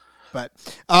 But,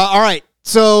 all right.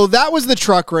 So that was the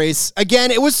truck race. Again,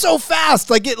 it was so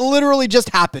fast. Like, it literally just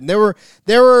happened. There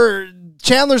were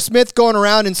Chandler Smith going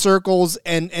around in circles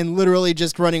and literally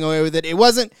just running away with it. It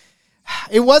wasn't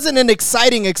an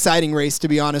exciting race, to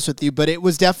be honest with you, but it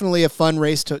was definitely a fun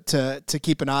race to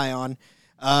keep an eye on.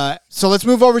 So let's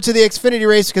move over to the Xfinity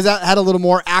race because that had a little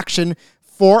more action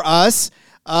for us.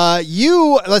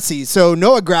 Let's see. So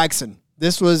Noah Gragson,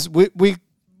 this was,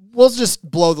 we'll just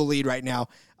blow the lead right now.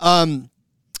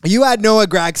 You had Noah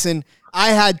Gragson. I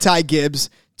had Ty Gibbs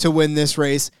to win this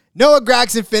race. Noah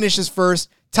Gragson finishes first.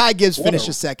 Ty Gibbs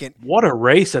finishes second. What a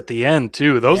race at the end,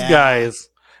 too. Those guys,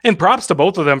 and props to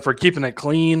both of them for keeping it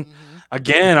clean.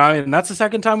 Again, that's the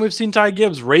second time we've seen Ty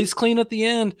Gibbs race clean at the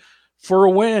end for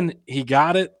a win. He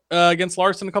got it against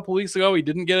Larson a couple weeks ago. He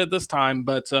didn't get it this time,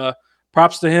 but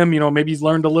props to him. Maybe he's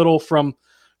learned a little from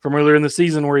earlier in the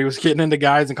season where he was getting into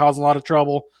guys and causing a lot of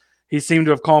trouble. He seemed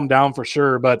to have calmed down for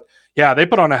sure. But, yeah, they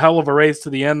put on a hell of a race to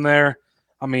the end there.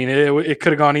 I mean, it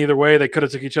could have gone either way. They could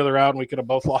have took each other out, and we could have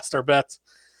both lost our bets.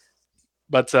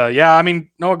 But,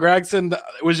 Noah Gragson,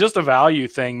 it was just a value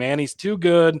thing, man. He's too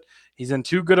good. He's in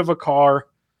too good of a car.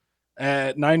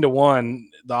 At 9-1,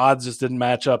 the odds just didn't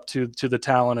match up to the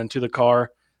talent and to the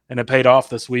car, and it paid off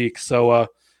this week. So,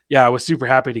 I was super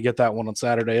happy to get that one on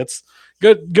Saturday. It's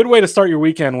good way to start your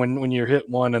weekend when you're hit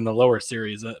one in the lower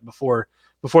series before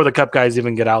the Cup guys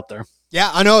even get out there. Yeah,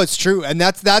 I know it's true. And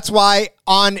that's why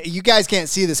you guys can't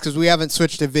see this because we haven't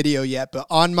switched to video yet, but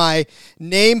on my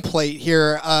nameplate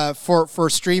here for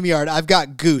StreamYard, I've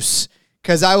got Goose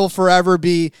because I will forever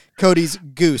be Cody's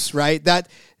Goose, right?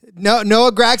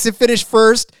 Noah Gragson finished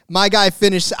first. My guy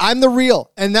finished. I'm the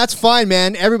reel, and that's fine,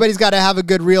 man. Everybody's got to have a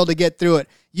good reel to get through it.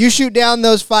 You shoot down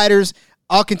those fighters.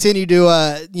 I'll continue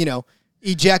to,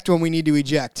 eject when we need to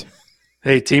eject.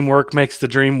 Hey, teamwork makes the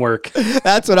dream work.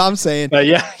 That's what I'm saying.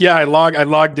 I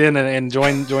logged in and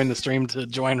joined the stream to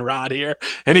join Rod here,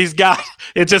 and he's got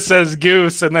it just says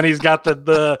Goose, and then he's got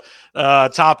the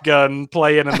Top Gun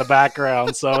playing in the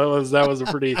background. So that was a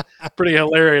pretty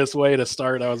hilarious way to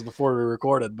start. That was before we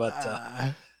recorded, but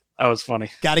that was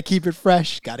funny. Got to keep it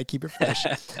fresh.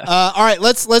 All right,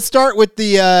 let's start with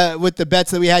the bets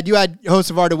that we had. You had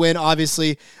Hocevar to win,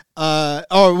 obviously.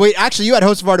 Actually, you had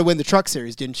Hocevar to win the Truck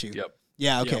Series, didn't you? Yep.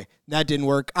 Yeah, okay. Yep. That didn't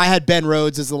work. I had Ben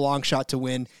Rhodes as the long shot to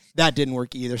win. That didn't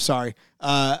work either. Sorry.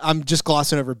 I'm just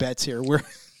glossing over bets here.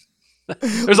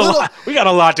 There's a lot. We got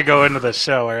a lot to go into this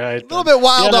show, all right? A little bit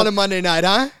wild on a Monday night,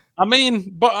 huh? I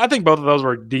mean, but I think both of those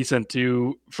were decent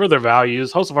too for their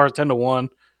values. Hocevar's 10-1.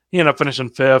 He ended up finishing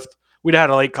fifth. We'd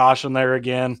had a late caution there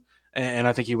again, and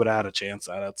I think he would have had a chance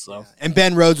at it. So, and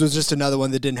Ben Rhodes was just another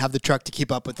one that didn't have the truck to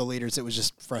keep up with the leaders. It was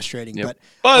just frustrating. Yep.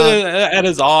 But at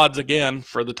his odds, again,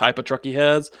 for the type of truck he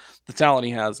has, the talent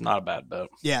he has, not a bad bet.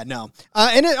 Yeah, no.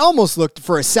 And it almost looked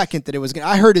for a second that it was.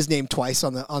 I heard his name twice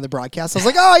on the broadcast. I was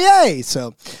like, oh yay!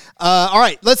 So, all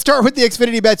right, let's start with the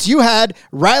Xfinity bets. You had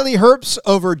Riley Herbst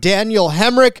over Daniel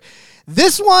Hemrick.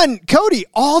 This one, Cody,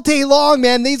 all day long,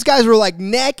 man, these guys were like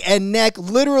neck and neck,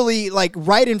 literally like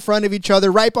right in front of each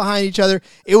other, right behind each other.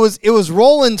 It was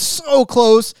rolling so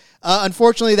close.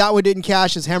 Unfortunately, that one didn't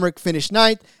cash as Hemrick finished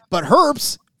 9th, but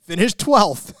Herbst finished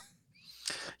 12th.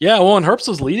 Yeah, well, and Herbst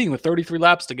was leading with 33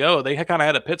 laps to go. They kind of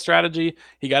had a pit strategy.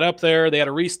 He got up there, they had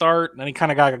a restart, and then he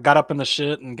kind of got up in the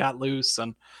shit and got loose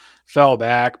and fell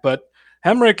back. But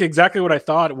Hemrick, exactly what I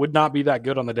thought, would not be that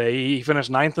good on the day. He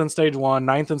finished 9th in stage 1,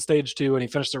 9th in stage 2, and he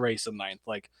finished the race in 9th.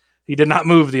 Like, he did not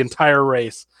move the entire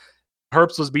race.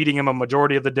 Herbst was beating him a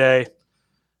majority of the day.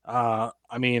 I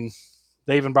mean,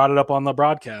 they even brought it up on the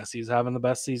broadcast. He's having the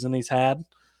best season he's had.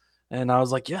 And I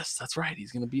was like, yes, that's right.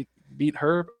 He's going to beat beat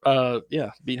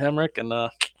Hemrick. And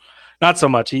not so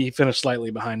much. He finished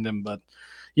slightly behind him. But,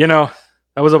 it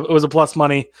was a plus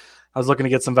money. I was looking to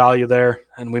get some value there,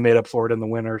 and we made up for it in the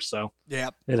winter. So yeah,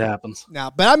 it happens.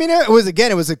 No, but I mean, it was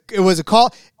a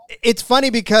call. It's funny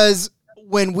because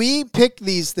when we pick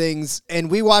these things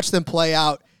and we watch them play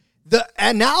out, the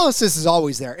analysis is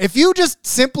always there. If you just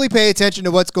simply pay attention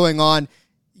to what's going on,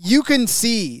 you can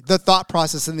see the thought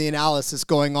process and the analysis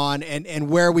going on and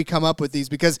where we come up with these,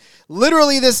 because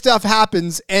literally this stuff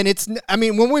happens. And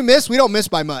when we don't miss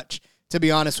by much. To be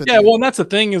honest with you. Yeah, well, and that's the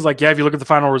thing is if you look at the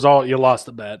final result, you lost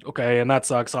the bet. Okay, and that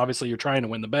sucks. Obviously, you're trying to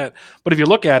win the bet. But if you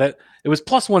look at it, it was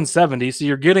plus 170, so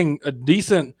you're getting a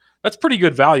decent – that's pretty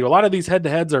good value. A lot of these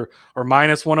head-to-heads are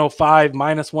minus 105,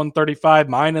 minus 135,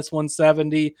 minus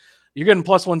 170. You're getting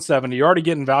plus 170. You're already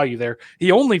getting value there.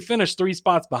 He only finished 3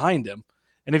 spots behind him.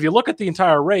 And if you look at the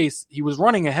entire race, he was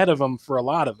running ahead of him for a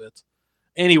lot of it.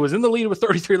 And he was in the lead with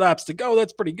 33 laps to go.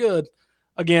 That's pretty good.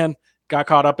 Again, got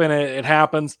caught up in it. It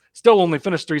happens. Still only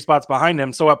finished 3 spots behind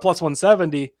him. So at plus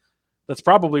 170, that's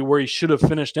probably where he should have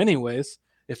finished anyways,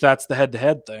 if that's the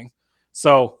head-to-head thing.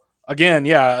 So again,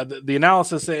 yeah, the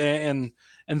analysis and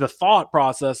the thought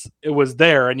process, it was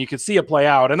there, and you could see it play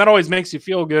out. And that always makes you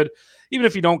feel good, even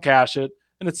if you don't cash it.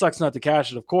 And it sucks not to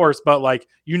cash it, of course, but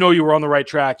you were on the right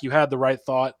track. You had the right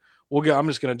thought I'm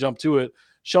just going to jump to it.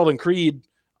 Sheldon Creed,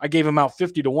 I gave him out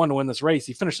 50-1 to win this race.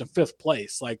 He finished in 5th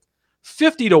place, like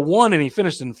 50-1, and he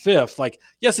finished in 5th. Like,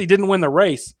 yes, he didn't win the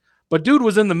race, but dude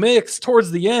was in the mix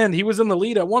towards the end. He was in the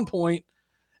lead at one point,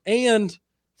 and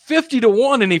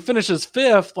 50-1, and he finishes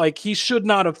 5th. Like, he should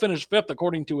not have finished 5th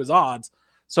according to his odds.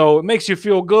 So it makes you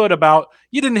feel good about,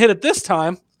 you didn't hit it this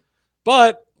time,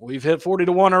 but we've hit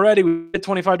 40-1 already. We hit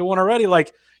 25-1 already.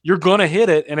 Like, you're going to hit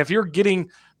it. And if you're getting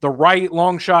the right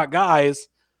long shot guys,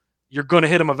 you're going to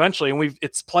hit them eventually. And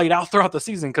it's played out throughout the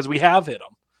season because we have hit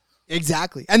them.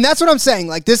 Exactly. And that's what I'm saying.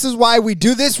 Like, this is why we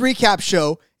do this recap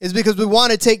show, is because we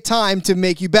want to take time to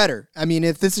make you better. I mean,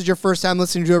 if this is your first time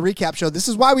listening to a recap show, this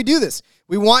is why we do this.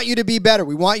 We want you to be better.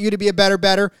 We want you to be a better.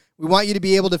 We want you to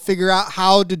be able to figure out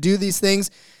how to do these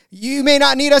things. You may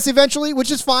not need us eventually,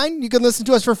 which is fine. You can listen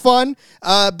to us for fun.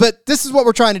 But this is what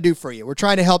we're trying to do for you. We're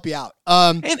trying to help you out.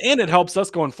 And it helps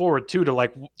us going forward too,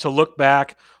 to look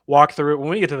back, walk through it. When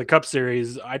we get to the Cup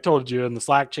Series, I told you in the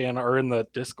Slack channel, or in the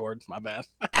Discord, my bad,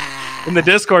 in the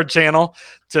Discord channel,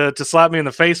 to slap me in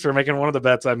the face for making one of the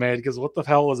bets I made, because what the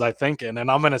hell was I thinking?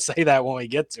 And I'm going to say that when we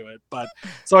get to it. But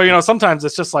so, sometimes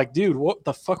it's just like, dude, what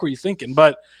the fuck were you thinking?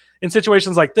 But in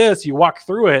situations like this, you walk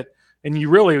through it and you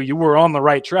were on the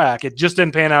right track. It just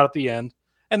didn't pan out at the end.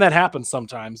 And that happens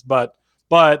sometimes, but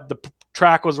the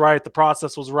track was right. The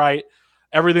process was right.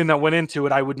 Everything that went into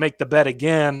it, I would make the bet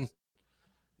again,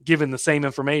 given the same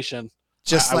information.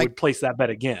 I would place that bet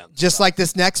again. Just like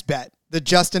this next bet, the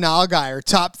Justin Allgaier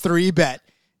top 3 bet.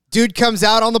 Dude comes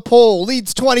out on the pole,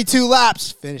 leads 22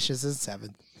 laps, finishes in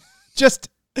 7th.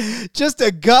 Just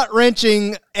a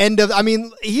gut-wrenching end of,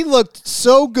 he looked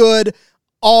so good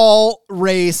all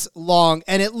race long,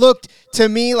 and it looked to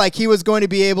me like he was going to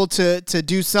be able to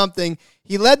do something.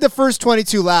 He led the first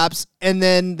 22 laps, and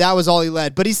then that was all he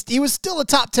led. But he was still a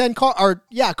top 10 car. I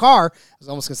was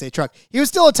almost going to say truck. He was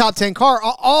still a top 10 car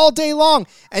all day long,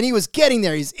 and he was getting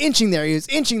there. He's inching there. He was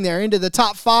inching there into the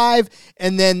top 5,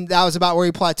 and then that was about where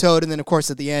he plateaued. And then, of course,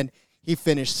 at the end, he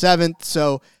finished 7th.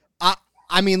 So,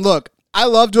 look, I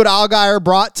loved what Allgaier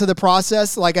brought to the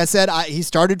process. Like I said, he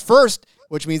started first,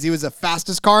 which means he was the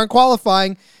fastest car in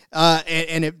qualifying,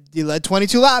 he led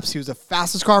 22 laps. He was the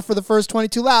fastest car for the first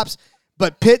 22 laps,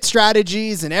 but pit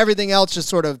strategies and everything else just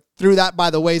sort of threw that by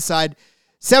the wayside.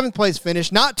 7th place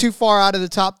finish, not too far out of the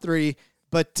top 3,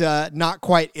 but not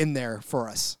quite in there for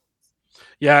us.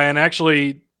 Yeah, and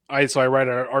actually, I write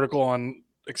an article on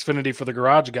Xfinity for the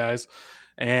Garage Guys,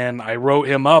 and I wrote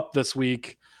him up this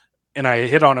week. And I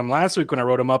hit on him last week when I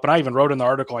wrote him up, and I even wrote in the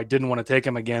article I didn't want to take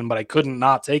him again, but I couldn't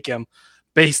not take him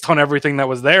based on everything that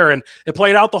was there. And it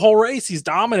played out the whole race. He's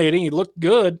dominating. He looked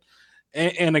good.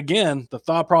 And again, the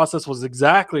thought process was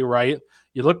exactly right.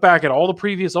 You look back at all the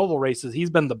previous oval races, he's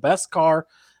been the best car.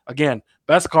 Again,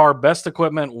 best car, best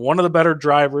equipment, one of the better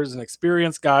drivers, an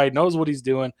experienced guy, knows what he's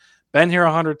doing, been here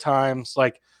 100 times.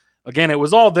 Like, again, it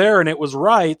was all there and it was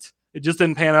right. It just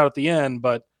didn't pan out at the end,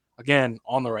 but again,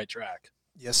 on the right track.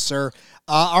 Yes, sir.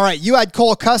 All right, you had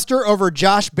Cole Custer over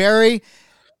Josh Berry.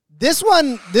 This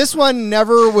one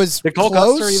never was Did Cole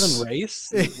close. Custer even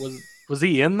race? Was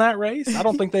he in that race? I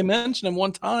don't think they mentioned him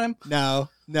one time. No,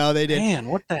 they didn't. Man,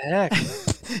 what the heck?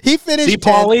 He finished. See,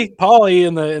 Paulie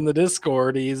in the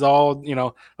Discord, he's all,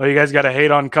 you guys got to hate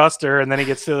on Custer, and then he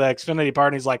gets to the Xfinity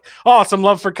part, and he's like, "Oh, some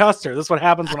love for Custer." This is what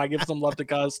happens when I give some love to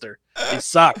Custer. He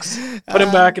sucks. Put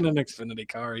him back in an Xfinity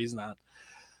car. He's not.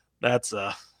 That's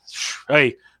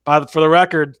hey. For the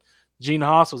record, Gene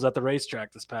Haas was at the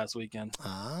racetrack this past weekend.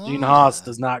 Gene Haas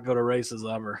does not go to races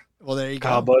ever. Well, there you go.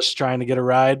 Kyle Busch trying to get a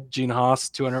ride. Gene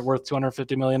Haas, worth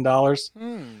 $250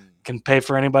 million. Can pay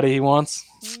for anybody he wants.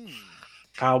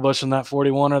 Kyle Busch in that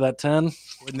 41 or that 10.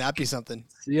 Wouldn't that be something?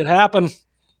 See it happen.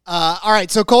 All right,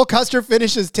 so Cole Custer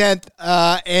finishes 10th,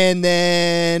 and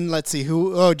then let's see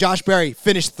Josh Berry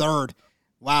finished 3rd.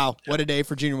 Wow, what a day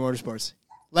for Junior Motorsports.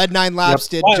 Led 9 laps,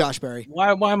 did Josh Berry.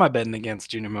 Why am I betting against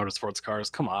Junior Motorsports cars?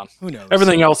 Come on. Who knows?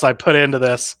 Everything else I put into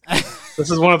this.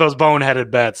 This is one of those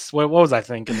boneheaded bets. What was I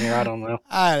thinking here? I don't know.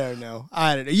 I don't know.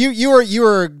 You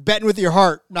were betting with your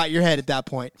heart, not your head at that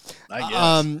point.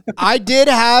 I guess. I did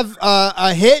have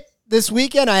a hit this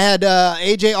weekend. I had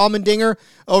AJ Allmendinger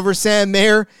over Sam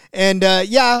Mayer. And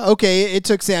it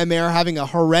took Sam Mayer having a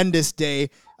horrendous day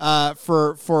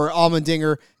for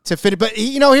Allmendinger to fit it. But,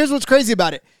 here's what's crazy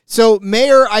about it. So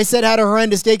Mayer, I said, had a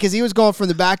horrendous day because he was going from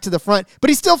the back to the front, but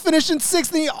he still finished in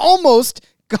 6th, and he almost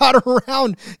got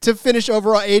around to finish over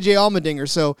AJ Allmendinger.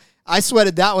 So I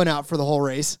sweated that one out for the whole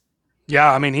race.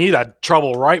 Yeah, he had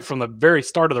trouble right from the very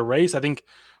start of the race. I think,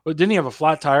 didn't he have a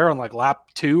flat tire on like lap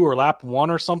 2 or lap 1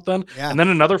 or something? Yeah. And then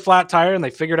another flat tire, and they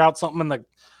figured out something in the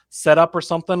setup or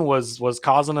something was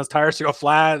causing his tires to go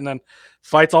flat, and then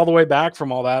fights all the way back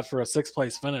from all that for a 6th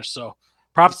place finish. So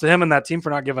props to him and that team for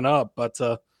not giving up. But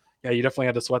yeah, you definitely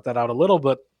had to sweat that out a little,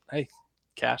 but hey,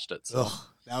 cashed it. So. Ugh,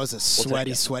 that was a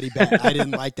sweaty bet. I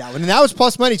didn't like that one. And that was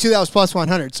plus money too. That was plus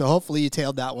 100. So hopefully you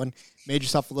tailed that one, made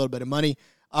yourself a little bit of money.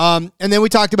 And then we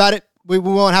talked about it. We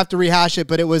won't have to rehash it,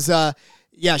 but it was,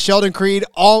 Sheldon Creed.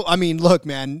 Look,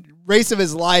 man, race of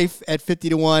his life at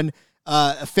 50-1.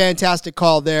 A fantastic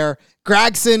call there.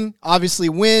 Gragson obviously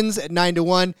wins at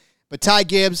 9-1, but Ty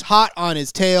Gibbs hot on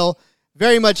his tail.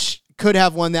 Very much could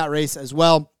have won that race as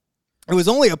well. It was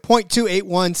only a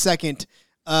 0.281 second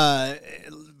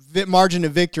margin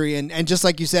of victory. And just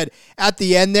like you said, at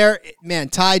the end there, man,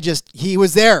 Ty he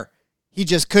was there. He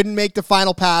just couldn't make the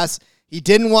final pass. He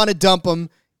didn't want to dump him.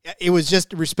 It was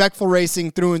just respectful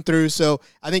racing through and through. So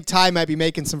I think Ty might be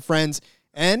making some friends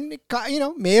and,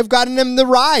 may have gotten him the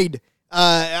ride.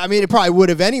 It probably would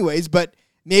have anyways, but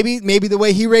maybe the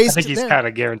way he raced. I think he's kind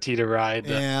of guaranteed a ride.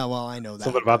 Yeah, well, I know that.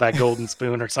 Something about that golden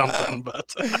spoon or something. But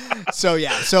So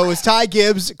it was Ty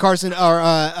Gibbs,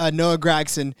 Noah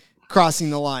Gragson crossing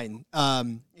the line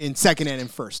in second and in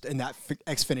first in that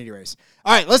Xfinity race.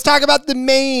 All right, let's talk about the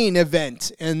main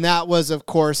event, and that was, of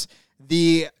course,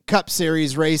 the Cup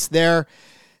Series race there,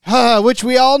 which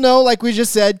we all know, like we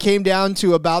just said, came down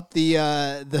to about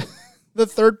the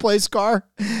third place car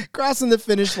crossing the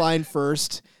finish line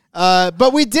first.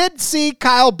 But we did see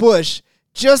Kyle Busch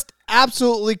just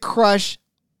absolutely crush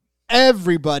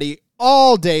everybody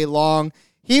all day long.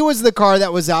 He was the car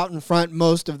that was out in front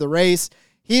most of the race.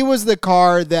 He was the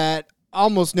car that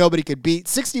almost nobody could beat.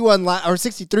 63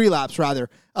 laps rather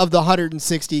of the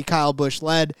 160 Kyle Busch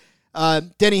led.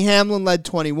 Denny Hamlin led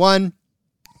 21.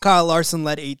 Kyle Larson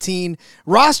led 18.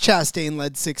 Ross Chastain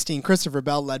led 16. Christopher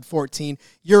Bell led 14.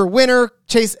 Your winner,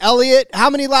 Chase Elliott. How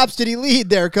many laps did he lead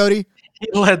there, Cody? He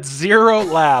led 0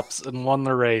 laps and won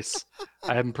the race.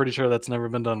 I'm pretty sure that's never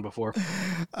been done before.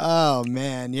 Oh,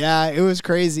 man. Yeah, it was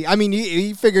crazy. I mean,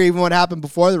 you figure even what happened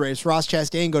before the race. Ross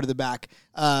Chastain go to the back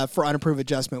for unapproved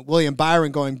adjustment. William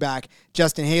Byron going back.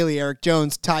 Justin Haley, Eric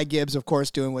Jones, Ty Gibbs, of course,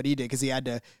 doing what he did because he had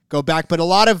to go back. But a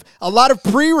lot of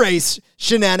pre-race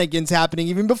shenanigans happening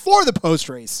even before the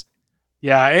post-race.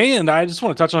 Yeah, and I just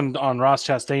want to touch on Ross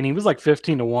Chastain. He was like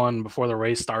 15-1 before the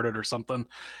race started or something.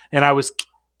 And I was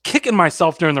kicking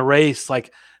myself during the race.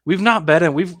 Like, we've not bet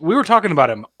him. We were talking about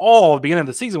him all at the beginning of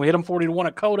the season. We hit him 40-1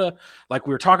 at COTA. Like,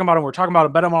 we were talking about him. We were talking about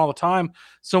him, bet him all the time.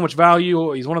 So much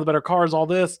value. He's one of the better cars, all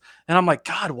this. And I'm like,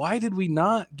 God, why did we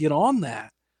not get on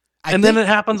that? Then it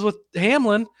happens with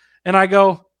Hamlin. And I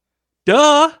go,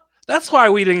 duh. That's why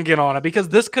we didn't get on it, because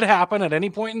this could happen at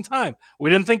any point in time. We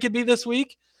didn't think it'd be this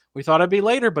week. We thought it'd be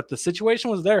later, but the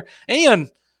situation was there. And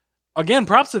again,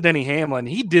 props to Denny Hamlin.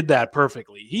 He did that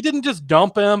perfectly. He didn't just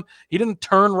dump him. He didn't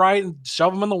turn right and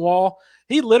shove him in the wall.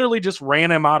 He literally just ran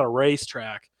him out of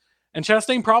racetrack. And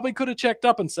Chastain probably could have checked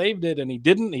up and saved it, and he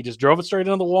didn't. He just drove it straight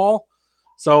into the wall.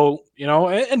 So,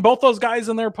 and both those guys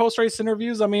in their post-race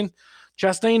interviews, I mean,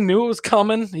 Chastain knew it was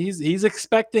coming. He's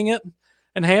expecting it.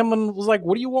 And Hamlin was like,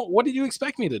 what do you want? What did you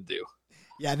expect me to do?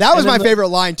 Yeah, that was my favorit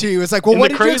line, too. He was like, well,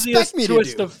 what did you expect me to do? The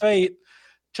craziest twist of fate,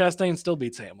 Chastain still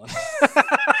beats Hamlin.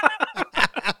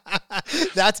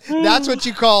 That's what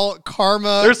you call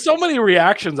karma. There's so many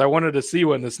reactions I wanted to see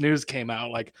when this news came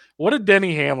out. Like, what did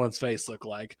Denny Hamlin's face look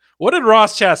like? What did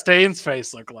Ross Chastain's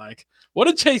face look like? What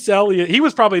did Chase Elliott? He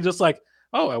was probably just like,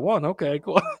 oh, I won. Okay,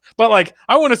 cool. But like,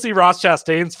 I want to see Ross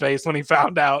Chastain's face when he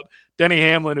found out Denny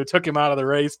Hamlin, who took him out of the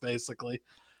race, basically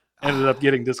ended up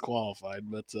getting disqualified.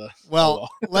 But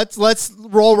let's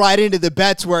roll right into the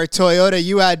bets where Toyota,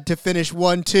 you had to finish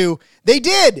 1-2. They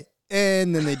did,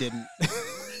 and then they didn't.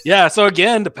 Yeah, so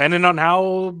again, depending on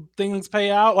how things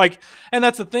pay out, and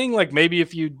that's the thing, maybe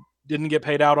if you didn't get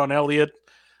paid out on Elliott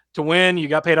to win, you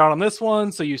got paid out on this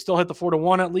one, so you still hit the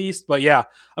 4-1 at least. But yeah,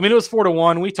 I mean, it was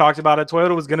 4-1. We talked about it.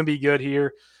 Toyota was going to be good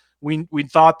here. We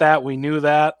thought that. We knew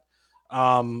that.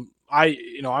 I'm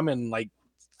in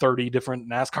 30 different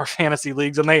NASCAR fantasy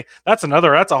leagues, and that's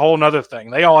a whole nother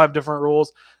thing. They all have different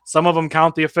rules. Some of them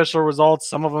count the official results.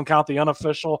 Some of them count the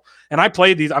unofficial. And I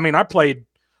played these. I mean,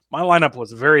 my lineup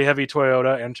was very heavy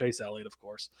Toyota and Chase Elliott, of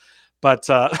course. But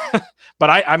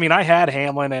I had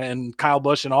Hamlin and Kyle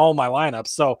Busch in all my lineups.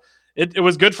 So it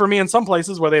was good for me in some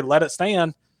places where they let it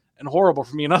stand, and horrible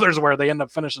for me in others where they end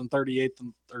up finishing 38th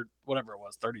and whatever it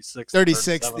was, 36th.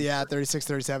 36th, yeah,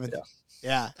 36th, 37th.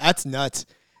 Yeah, that's nuts.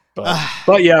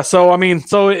 But yeah, so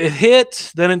it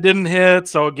hit, then it didn't hit.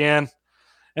 So again,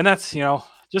 and that's,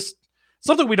 just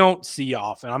something we don't see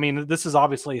often. I mean, this is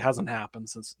obviously hasn't happened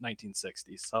since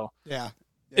 1960. So yeah,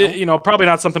 Probably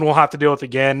not something we'll have to deal with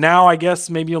again. Now, I guess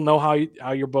maybe you'll know how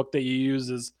your book that you use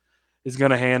is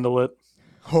going to handle it.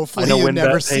 Hopefully, you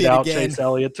never see it out again. Chase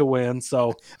Elliott to win.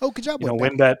 So, good job.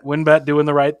 WinBet doing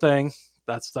the right thing.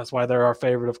 That's why they're our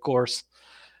favorite, of course.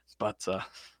 But,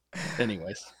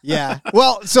 anyways, yeah.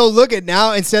 Well, so look at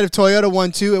now. Instead of Toyota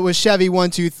 1-2, it was Chevy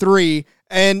 1-2-3,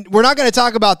 and we're not going to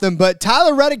talk about them. But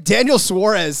Tyler Reddick, Daniel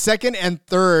Suarez, second and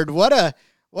third. What a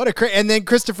and then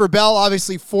Christopher Bell,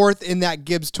 obviously fourth in that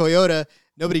Gibbs Toyota.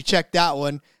 Nobody checked that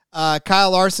one.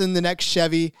 Kyle Larson, the next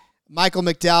Chevy. Michael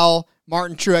McDowell,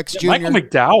 Martin Truex Jr. Michael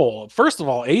McDowell, first of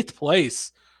all, 8th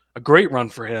place, a great run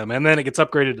for him, and then it gets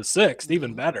upgraded to 6th,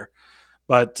 even better.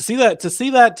 But to see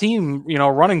that team,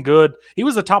 running good, he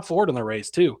was the top Ford in the race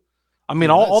too. I mean,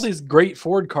 all these great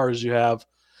Ford cars you have,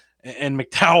 and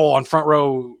McDowell on Front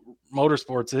Row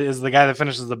Motorsports is the guy that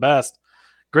finishes the best.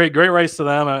 Great race to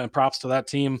them, and props to that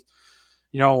team.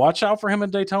 Watch out for him in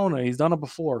Daytona. He's done it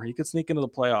before. He could sneak into the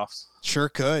playoffs. Sure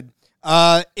could.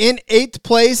 In 8th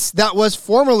place, that was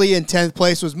formerly in 10th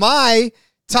place, was my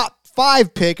top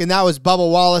 5 pick, and that was Bubba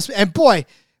Wallace. And boy,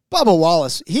 Bubba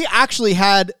Wallace, he actually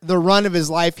had the run of his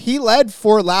life. He led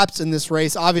 4 laps in this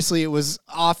race. Obviously, it was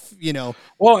off,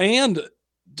 Well, and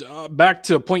back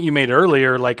to a point you made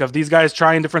earlier, like of these guys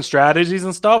trying different strategies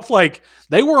and stuff, like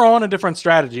they were on a different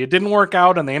strategy. It didn't work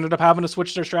out, and they ended up having to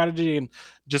switch their strategy and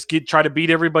just try to beat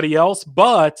everybody else.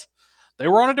 But they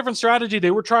were on a different strategy.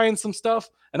 They were trying some stuff,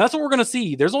 and that's what we're going to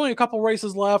see. There's only a couple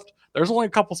races left. There's only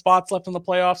a couple spots left in the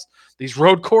playoffs. These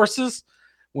road courses,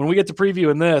 when we get to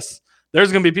previewing this,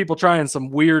 there's going to be people trying some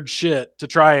weird shit to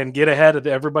try and get ahead of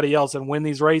everybody else and win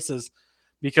these races,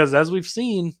 because as we've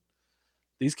seen,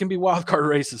 these can be wild card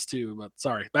races too. But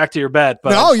sorry, back to your bet.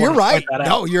 But no, you're right.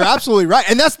 No, you're absolutely right.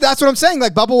 And that's what I'm saying.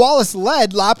 Like Bubba Wallace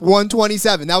led lap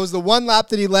 127. That was the one lap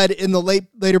that he led in the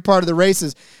later part of the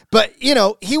races. But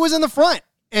he was in the front.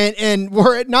 And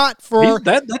were it not for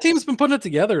that team's been putting it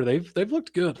together, they've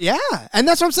looked good. Yeah, and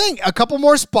that's what I'm saying. A couple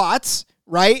more spots,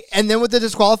 right? And then with the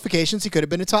disqualifications, he could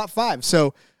have been a top 5.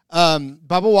 So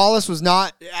Bubba Wallace was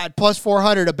not at plus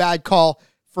 400 a bad call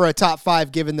for a top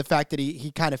 5, given the fact that he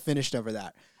kind of finished over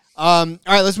that. All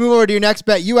right, let's move over to your next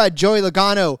bet. You had Joey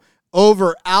Logano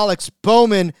over Alex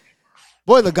Bowman.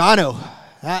 Boy, Logano,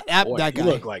 that guy. He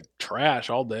looked like trash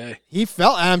all day. And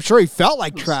I'm sure he felt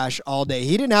like trash all day.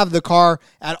 He didn't have the car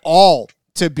at all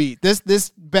to beat. This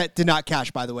bet did not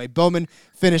cash, by the way. Bowman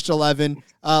finished 11.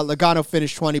 Logano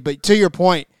finished 20. But to your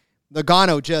point,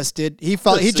 Logano just did. He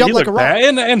jumped like a rock.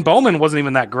 And Bowman wasn't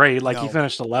even that great. Like, No. he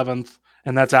finished 11th.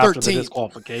 And that's after 13th. the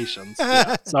disqualifications.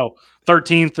 Yeah. So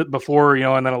 13th before,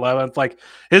 and then 11th. Like,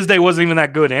 his day wasn't even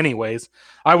that good anyways.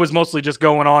 I was mostly just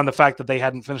going on the fact that they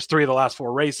hadn't finished 3 of the last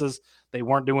 4 races. They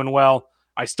weren't doing well.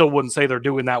 I still wouldn't say they're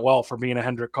doing that well for being a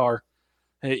Hendrick car.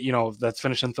 That's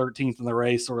finishing 13th in the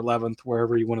race or 11th,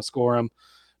 wherever you want to score them.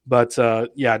 But,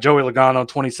 Joey Logano,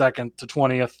 22nd to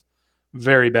 20th.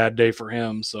 Very bad day for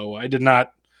him. So I did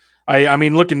not – I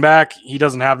mean, looking back, he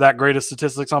doesn't have that great of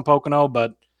statistics on Pocono,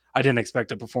 but – I didn't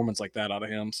expect a performance like that out of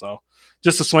him. So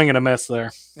just a swing and a miss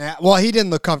there. Yeah, well, he didn't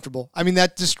look comfortable. I mean,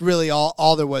 that's just really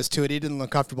all there was to it. He didn't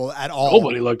look comfortable at all.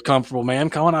 Nobody looked comfortable, man.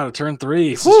 Coming out of turn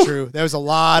 3. This is true. There was a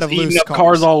lot of loose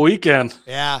cars all weekend.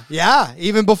 Yeah.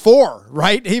 Even before,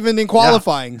 right? Even in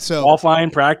qualifying. So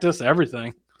qualifying, practice,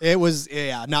 everything. It was,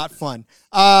 not fun.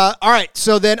 All right,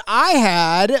 so then I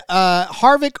had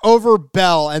Harvick over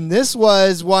Bell, and this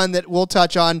was one that we'll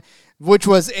touch on, which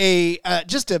was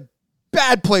just a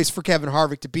bad place for Kevin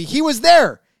Harvick to be. He was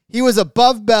there. He was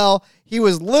above Bell. He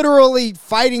was literally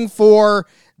fighting for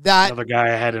that. Another guy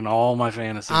I had in all my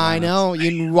fantasy. I know.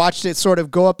 You watched it sort of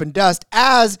go up in dust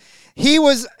as he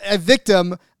was a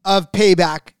victim of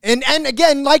payback. And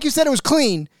again, like you said, it was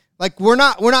clean. Like we're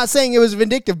not saying it was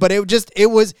vindictive, but it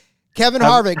was Kevin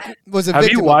Harvick was a victim.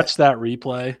 Have you watched that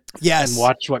replay? Yes. And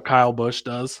watch what Kyle Busch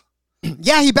does?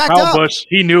 Yeah, he backed Kyle up. Busch,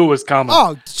 he knew it was coming.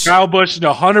 Oh, Kyle Busch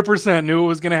 100% knew it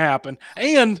was going to happen.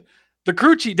 And the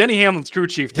crew chief, Denny Hamlin's crew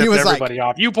chief, tipped everybody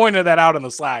off. You pointed that out in the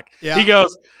Slack. Yeah. He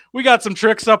goes, we got some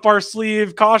tricks up our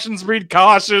sleeve. Cautions breed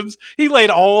cautions. He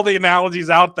laid all the analogies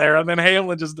out there. And then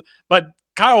Hamlin but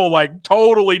Kyle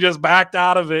totally just backed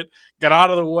out of it, got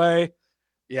out of the way.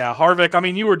 Yeah, Harvick, I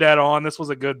mean, you were dead on. This was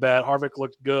a good bet. Harvick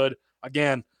looked good.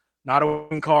 Again, not a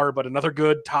winning car, but another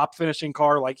good top finishing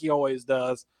car like he always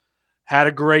does. Had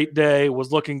a great day,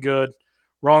 was looking good.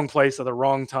 Wrong place at the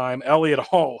wrong time. Elliott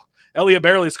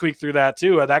barely squeaked through that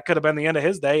too. That could have been the end of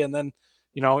his day, and then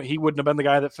he wouldn't have been the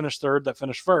guy that finished third, that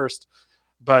finished first.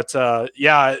 But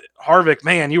Harvick,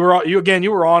 man, you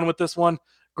were on with this one.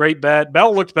 Great bet.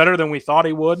 Bell looked better than we thought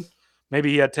he would.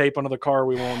 Maybe he had tape under the car.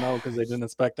 We won't know because they didn't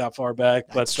inspect that far back.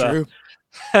 That's true.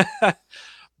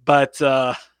 But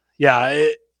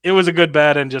it was a good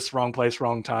bet and just wrong place,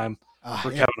 wrong time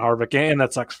for Kevin Harvick, and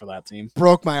that sucks for that team.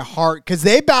 Broke my heart because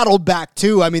they battled back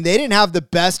too. I mean, they didn't have the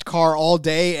best car all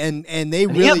day, and they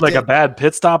really had like a bad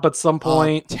pit stop at some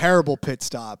point. Terrible pit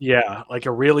stop. Yeah, like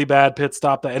a really bad pit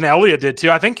stop. And Elliott did too.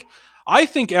 I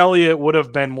think Elliott would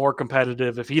have been more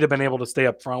competitive if he'd have been able to stay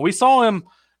up front. We saw him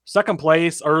second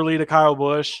place early to Kyle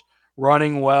Busch,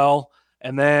 running well,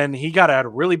 and then he got a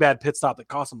really bad pit stop that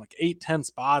cost him like 8-10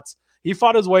 spots. He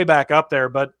fought his way back up there,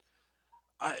 but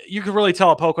you could really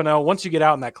tell at Pocono, once you get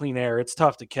out in that clean air, it's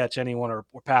tough to catch anyone or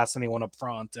pass anyone up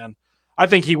front. And I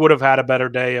think he would have had a better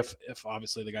day if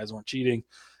obviously the guys weren't cheating.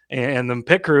 And then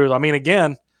pit crew, I mean,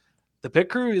 again, the pit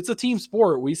crew, it's a team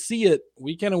sport. We see it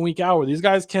week in and week out where these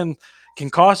guys can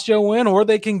cost you a win, or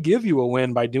they can give you a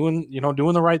win by doing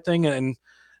the right thing and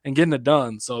getting it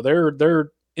done. So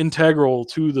they're integral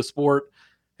to the sport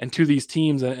and to these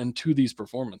teams and to these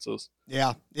performances.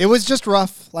 Yeah, it was just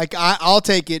rough. Like, I'll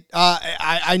take it.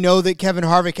 I know that Kevin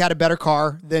Harvick had a better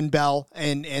car than Bell,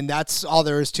 and that's all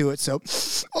there is to it. So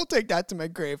I'll take that to my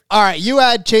grave. All right, you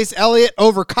had Chase Elliott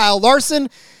over Kyle Larson.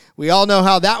 We all know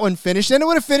how that one finished, and it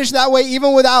would have finished that way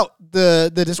even without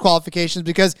the disqualifications,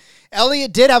 because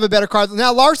Elliott did have a better car.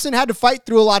 Now, Larson had to fight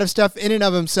through a lot of stuff in and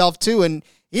of himself too, and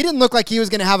he didn't look like he was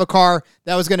going to have a car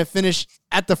that was going to finish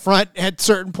at the front at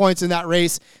certain points in that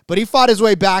race, but he fought his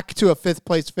way back to a 5th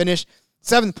place finish,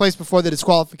 7th place before the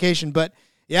disqualification. But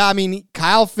yeah, I mean,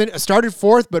 Kyle started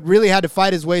 4th, but really had to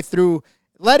fight his way through,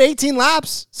 led 18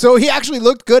 laps. So he actually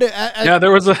looked good yeah,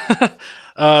 there was the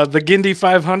Gindy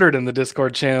 500 in the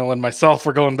Discord channel, and myself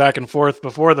were going back and forth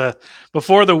before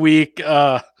the week.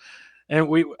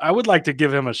 And I would like to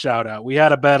give him a shout out. We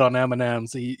had a bet on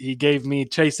M&Ms. He gave me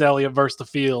Chase Elliott versus the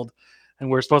field, and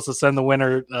we're supposed to send the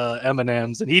winner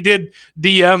M&Ms. And he did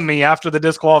DM me after the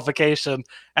disqualification,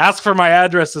 ask for my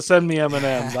address to send me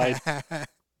M&Ms. I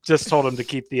just told him to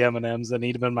keep the M&Ms and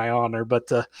eat them in my honor. But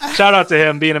shout out to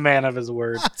him being a man of his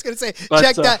word. I was gonna say,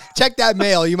 check that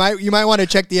mail. You might want to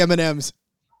check the M&Ms.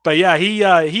 But yeah, he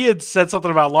had said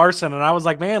something about Larson, and I was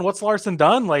like, man, what's Larson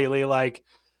done lately? Like,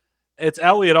 it's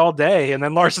Elliott all day, and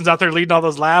then Larson's out there leading all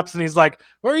those laps, and he's like,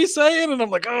 what are you saying? And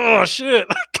I'm like, oh, shit.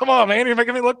 Come on, man. You're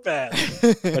making me look bad.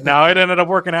 But no, it ended up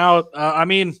working out. I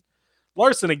mean,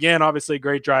 Larson, again, obviously a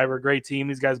great driver, great team.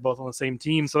 These guys both on the same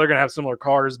team, so they're going to have similar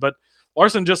cars. But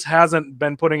Larson just hasn't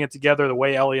been putting it together the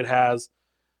way Elliott has.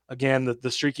 Again,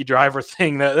 the streaky driver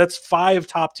thing, that's 5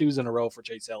 top 2s in a row for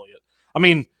Chase Elliott. I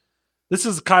mean, this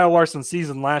is Kyle Larson's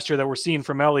season last year that we're seeing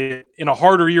from Elliott in a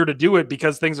harder year to do it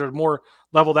because things are more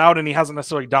leveled out and he hasn't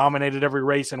necessarily dominated every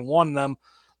race and won them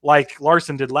like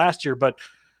Larson did last year. But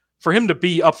for him to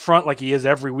be up front like he is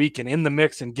every week and in the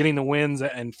mix and getting the wins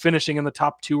and finishing in the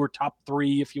top 2 or top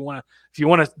 3, if you want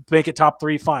to make it top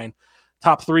 3, fine.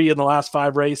 Top 3 in the last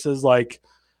 5 races, like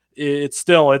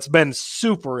it's been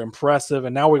super impressive.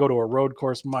 And now we go to a road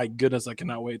course. My goodness, I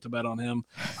cannot wait to bet on him.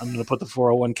 I'm going to put the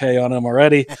 401k on him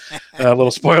already. A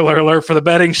little spoiler alert for the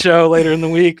betting show later in the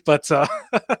week. But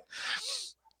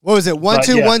what was it?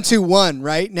 1-2, 1-2, 1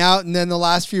 right now. And then the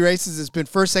last few races, it's been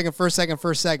first,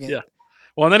 second. Yeah.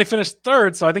 Well, and then he finished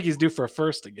 3rd. So I think he's due for a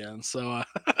 1st again. So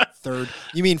 3rd,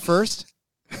 you mean 1st?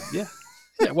 Yeah.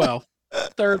 Yeah. Well,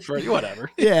 3rd, 1st,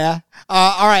 whatever. Yeah.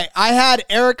 All right. I had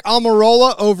Aric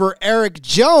Almirola over Erik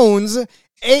Jones,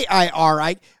 AIR.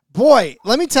 Right? Boy,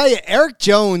 let me tell you, Erik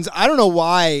Jones, I don't know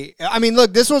why. I mean,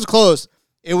 look, this was close.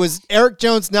 It was Erik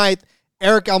Jones 9th,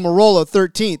 Aric Almirola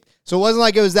 13th. So it wasn't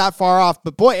like it was that far off.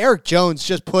 But boy, Erik Jones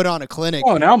just put on a clinic.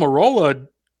 Oh, and Almirola,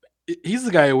 he's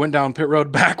the guy who went down pit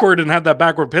road backward and had that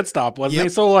backward pit stop, wasn't he?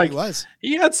 So, like,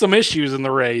 he had some issues in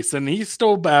the race, and he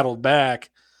still battled back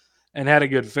and had a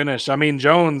good finish. I mean,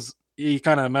 Jones, he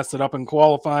kind of messed it up in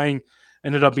qualifying,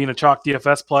 ended up being a chalk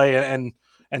DFS play,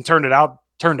 and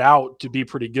turned out to be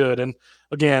pretty good. And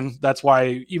again, that's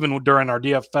why even during our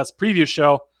DFS preview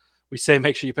show, we say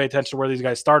make sure you pay attention to where these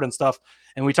guys start and stuff.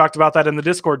 And we talked about that in the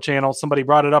Discord channel. Somebody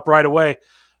brought it up right away.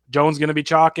 Jones going to be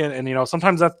chalking, and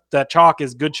sometimes that chalk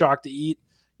is good chalk to eat.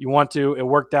 You want to. It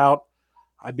worked out.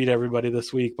 I beat everybody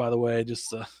this week, by the way, just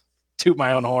to toot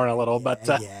my own horn a little. But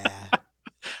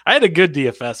I had a good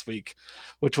DFS week,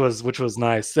 which was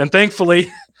nice. And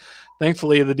thankfully the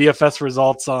DFS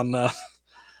results on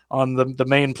the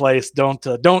main place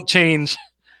don't change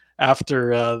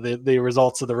after the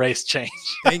results of the race change.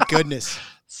 Thank goodness.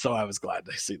 So I was glad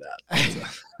to see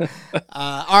that.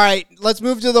 All right, let's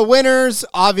move to the winners.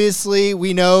 Obviously,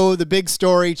 we know the big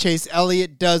story. Chase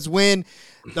Elliott does win.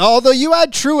 Although you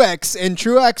had Truex, and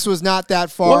Truex was not that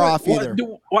far off either.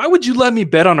 Why would you let me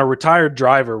bet on a retired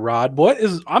driver, Rod?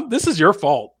 This is your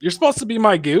fault. You're supposed to be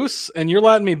my goose, and you're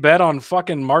letting me bet on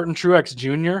fucking Martin Truex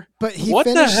Jr. But what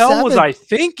the hell was I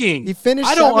thinking? He finished.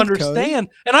 I don't understand,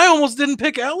 and I almost didn't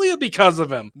pick Elliott because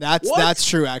of him. That's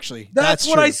true, actually. That's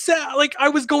what true. I said. Like I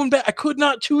was going back. I could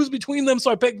not choose between them, so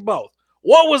I picked both.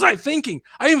 What was I thinking?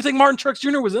 I didn't even think Martin Truex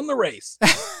Jr. was in the race.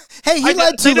 Hey, he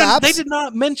led 2 laps. They did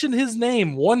not mention his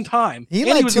name one time. He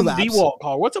led was 2 in laps. The D-Walt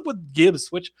car. What's up with Gibbs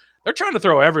switch? They're trying to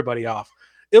throw everybody off.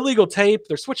 Illegal tape.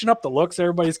 They're switching up the looks of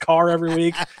everybody's car every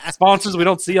week. Sponsors we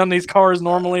don't see on these cars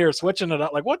normally are switching it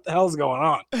up. Like, what the hell's going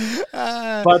on?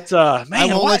 But man,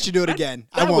 I won't let you do it again.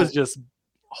 That was just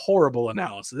horrible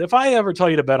analysis. If I ever tell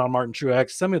you to bet on Martin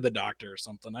Truex, send me to the doctor or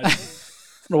something. I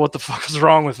don't know what the fuck is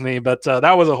wrong with me, but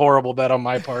that was a horrible bet on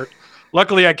my part.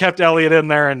 Luckily, I kept Elliott in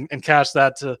there and cashed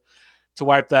that to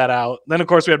wipe that out. Then, of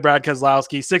course, we had Brad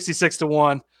Keselowski,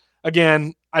 66-1.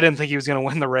 Again, I didn't think he was going to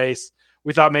win the race.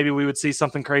 We thought maybe we would see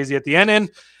something crazy at the end.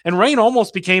 And rain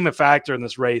almost became a factor in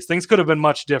this race. Things could have been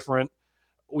much different.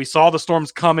 We saw the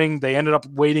storms coming. They ended up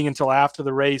waiting until after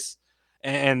the race,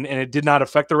 and it did not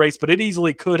affect the race, but it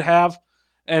easily could have.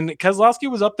 And Keselowski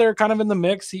was up there kind of in the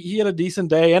mix. He had a decent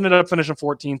day, ended up finishing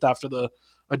 14th after the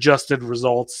adjusted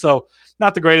results. So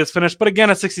not the greatest finish, but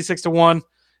again, at 66-1,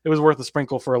 it was worth a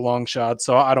sprinkle for a long shot.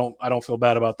 So I don't feel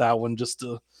bad about that one. Just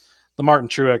the Martin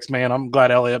Truex, man. I'm glad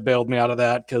Elliott bailed me out of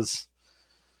that because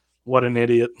what an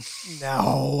idiot.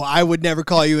 No, I would never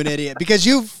call you an idiot because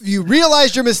you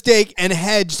realized your mistake and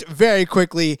hedged very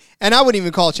quickly. And I wouldn't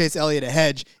even call Chase Elliott a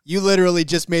hedge. You literally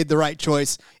just made the right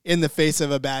choice in the face of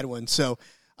a bad one. So,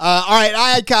 all right,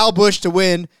 I had Kyle Busch to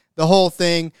win the whole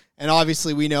thing. And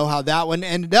obviously we know how that one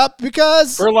ended up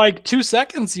because for like 2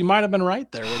 seconds, you might have been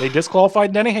right there where they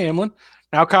disqualified Denny Hamlin.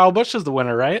 Now Kyle Busch is the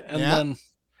winner, right? And then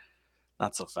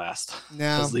not so fast. No.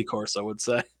 As Lee Corso would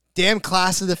say. Damn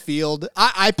class of the field.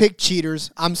 I picked cheaters.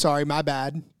 I'm sorry, my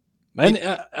bad.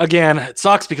 And again, it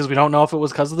sucks because we don't know if it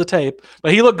was because of the tape,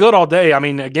 but he looked good all day. I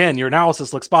mean, again, your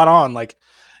analysis looked spot on. Like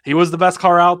he was the best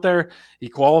car out there. He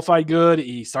qualified good.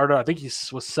 He started, I think he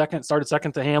was started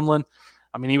second to Hamlin.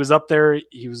 I mean, he was up there.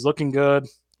 He was looking good.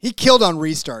 He killed on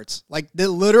restarts. Like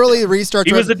literally restarts.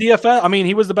 He was the DFS. I mean,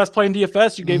 he was the best play in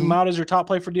DFS. You gave him out as your top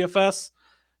play for DFS.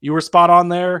 You were spot on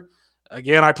there.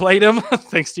 Again, I played him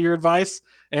thanks to your advice,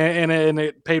 and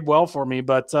it paid well for me.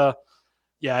 But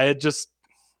it just.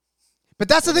 But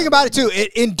that's the thing about it too.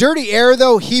 In Dirty Air,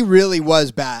 though, he really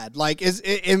was bad. Like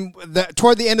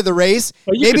toward the end of the race,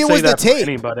 maybe it was the tape.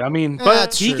 Anybody, I mean,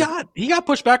 but he got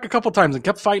pushed back a couple times and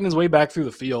kept fighting his way back through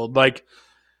the field. Like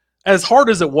as hard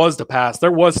as it was to pass,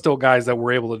 there was still guys that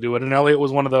were able to do it, and Elliott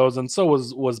was one of those, and so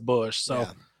was Busch. So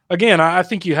again, I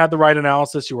think you had the right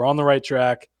analysis. You were on the right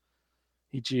track.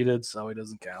 He cheated, so he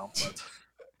doesn't count. But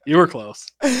you were close.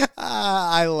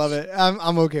 I love it.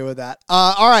 I'm okay with that.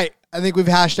 All right. I think we've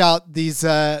hashed out these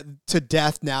to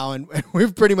death now, and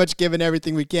we've pretty much given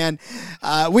everything we can.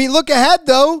 We look ahead,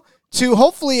 though, to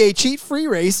hopefully a cheat-free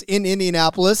race in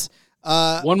Indianapolis.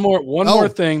 One more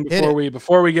thing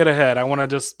before we get ahead. I want to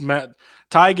just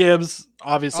Ty Gibbs,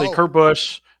 obviously Kurt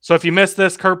Busch. So if you missed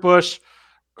this, Kurt Busch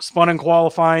spun in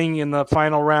qualifying in the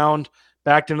final round,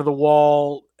 backed into the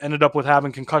wall, ended up with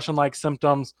having concussion-like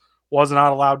symptoms, was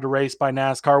not allowed to race by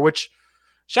NASCAR, which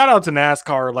shout out to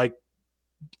NASCAR. Like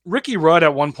Ricky Rudd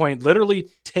at one point literally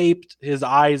taped his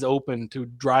eyes open to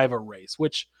drive a race,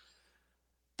 which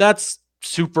that's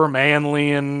super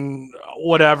manly and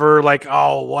whatever. Like,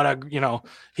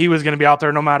 he was going to be out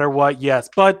there no matter what. Yes,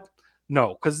 but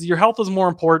no, because your health is more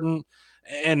important.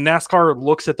 And NASCAR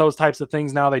looks at those types of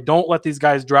things now. They don't let these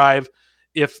guys drive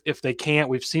if they can't.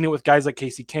 We've seen it with guys like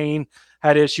Casey Kane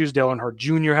had issues. Dale Earnhardt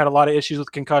Jr. had a lot of issues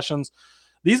with concussions.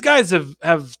 These guys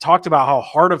have talked about how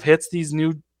hard of hits these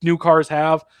new cars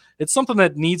have. It's something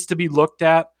that needs to be looked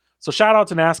at. So shout out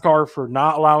to NASCAR for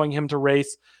not allowing him to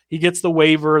race. He gets the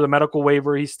waiver, the medical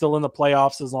waiver. He's still in the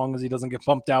playoffs as long as he doesn't get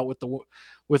bumped out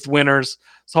with winners.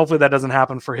 So hopefully that doesn't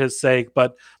happen for his sake.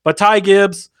 But Ty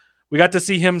Gibbs, we got to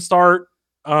see him start.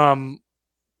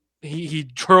 He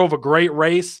drove a great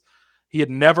race. He had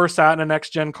never sat in a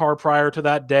next-gen car prior to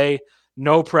that day.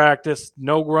 No practice,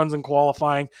 no runs in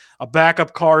qualifying, a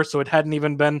backup car, so it hadn't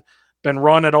even been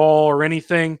run at all or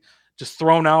anything, just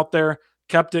thrown out there,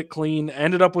 kept it clean,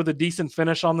 ended up with a decent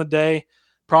finish on the day.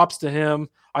 Props to him.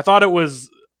 I thought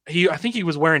I think he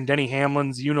was wearing Denny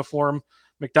Hamlin's uniform,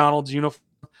 McDonald's uniform.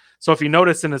 So if you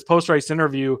notice in his post-race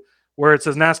interview where it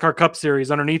says NASCAR Cup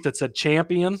Series, underneath it said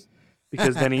champion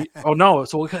because Denny, oh no,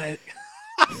 so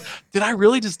Did I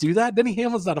really just do that? Denny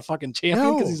Hamlin's not a fucking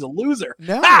champion because he's a loser.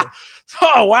 No.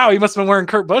 Oh, wow. He must have been wearing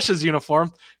Kurt Busch's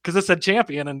uniform because it said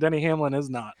champion, and Denny Hamlin is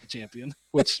not a champion,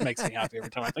 which makes me happy every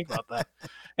time I think about that.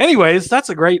 Anyways, that's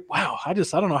a great, wow. I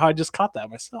don't know how I just caught that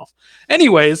myself.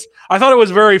 Anyways, I thought it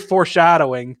was very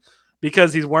foreshadowing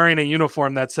because he's wearing a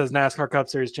uniform that says NASCAR Cup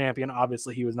Series champion.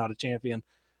 Obviously, he was not a champion.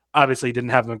 Obviously, he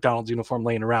didn't have a McDonald's uniform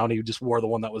laying around. He just wore the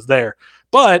one that was there.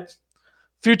 But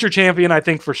future champion, I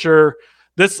think for sure.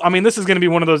 This is going to be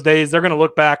one of those days. They're going to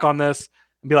look back on this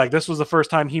and be like, this was the first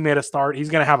time he made a start. He's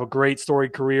going to have a great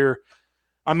storied career.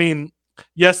 I mean,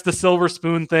 yes, the silver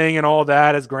spoon thing and all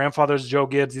that. His grandfather's Joe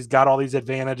Gibbs. He's got all these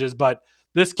advantages, but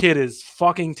this kid is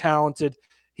fucking talented.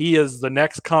 He is the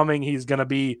next coming. He's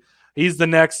the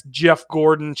next Jeff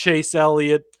Gordon, Chase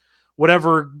Elliott,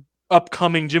 whatever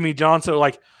upcoming Jimmy Johnson.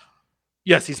 Like,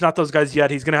 yes, he's not those guys yet.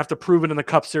 He's going to have to prove it in the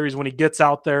Cup Series when he gets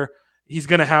out there. He's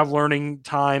going to have learning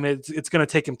time. It's going to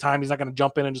take him time. He's not going to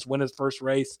jump in and just win his first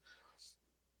race,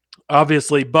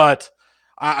 obviously. But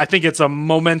I think it's a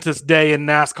momentous day in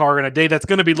NASCAR and a day that's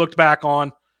going to be looked back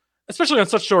on, especially on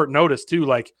such short notice, too.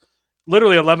 Like,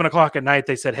 literally 11 o'clock at night,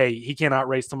 they said, hey, he cannot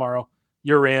race tomorrow.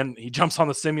 You're in. He jumps on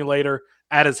the simulator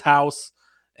at his house.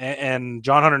 And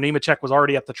John Hunter Nemechek was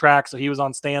already at the track, so he was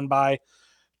on standby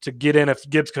to get in. If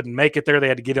Gibbs couldn't make it there, they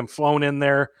had to get him flown in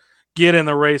there. Get in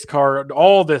the race car,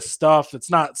 all this stuff. It's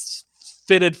not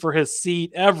fitted for his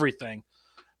seat, everything.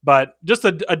 But just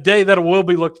a day that will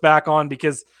be looked back on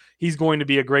because he's going to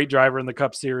be a great driver in the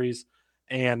Cup Series.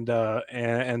 And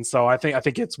so I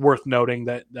think it's worth noting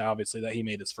that obviously that he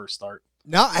made his first start.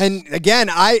 No, and again,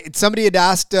 somebody had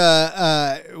asked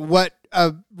what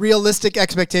a realistic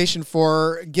expectation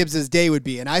for Gibbs's day would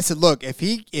be. And I said, look, if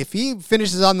he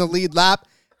finishes on the lead lap,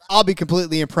 I'll be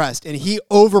completely impressed. And he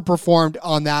overperformed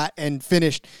on that and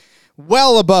finished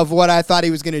well above what I thought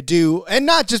he was going to do. And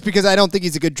not just because I don't think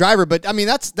he's a good driver, but I mean,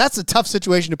 that's a tough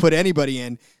situation to put anybody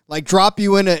in. Like, drop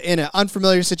you in an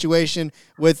unfamiliar situation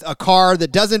with a car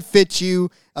that doesn't fit you,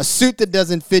 a suit that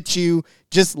doesn't fit you,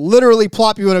 just literally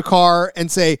plop you in a car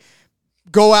and say,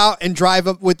 go out and drive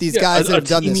up with these guys that have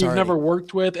done this already. You've never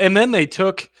worked with. And then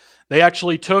they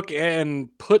actually took and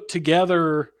put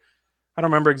together, I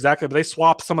don't remember exactly, but they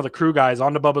swapped some of the crew guys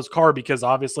onto Bubba's car because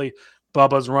obviously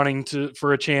Bubba's running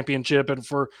for a championship and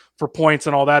for points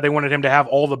and all that. They wanted him to have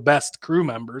all the best crew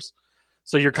members.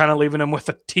 So you're kind of leaving him with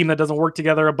a team that doesn't work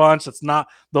together a bunch. That's not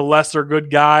the lesser good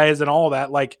guys and all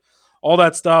that. Like, all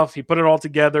that stuff. He put it all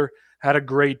together, had a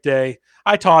great day.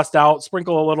 I tossed out,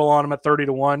 sprinkle a little on him at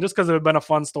 30-1 just because it would have been a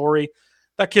fun story.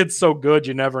 That kid's so good,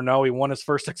 you never know. He won his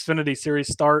first Xfinity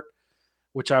Series start,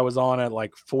 which I was on at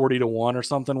like 40-1 or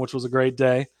something, which was a great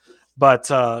day. But,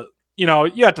 you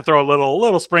have to throw a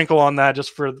little sprinkle on that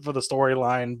just for the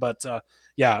storyline. But,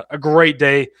 yeah, a great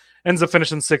day. Ends up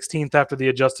finishing 16th after the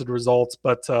adjusted results.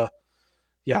 But,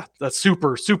 yeah, that's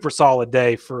super, super solid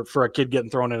day for a kid getting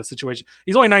thrown in a situation.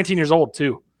 He's only 19 years old,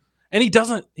 too. And he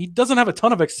doesn't have a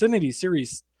ton of Xfinity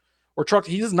Series or truck.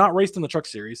 He has not raced in the Truck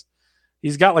Series.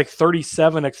 He's got like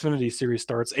 37 Xfinity Series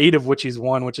starts, 8 of which he's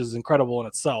won, which is incredible in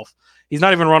itself. He's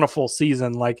not even run a full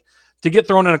season. Like, to get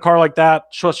thrown in a car like that,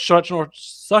 such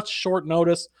short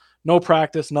notice, no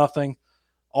practice, nothing.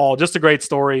 All just a great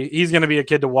story. He's going to be a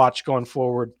kid to watch going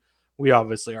forward. We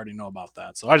obviously already know about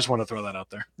that. So I just want to throw that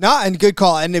out there. No, and good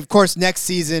call. And of course, next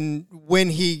season, when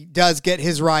he does get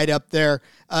his ride up there,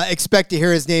 expect to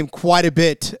hear his name quite a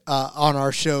bit on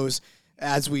our shows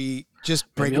as we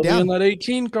just break it down. Be in that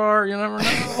 18 car, you never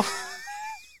know.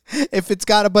 If it's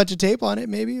got a bunch of tape on it,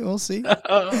 maybe we'll see.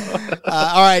 All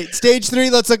right, stage 3,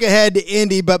 let's look ahead to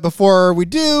Indy. But before we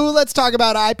do, let's talk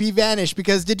about IPVanish,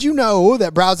 because did you know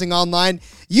that browsing online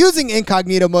using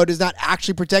incognito mode does not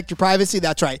actually protect your privacy?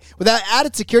 That's right. Without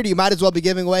added security, you might as well be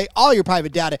giving away all your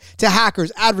private data to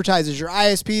hackers, advertisers, your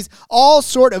ISPs, all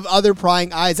sort of other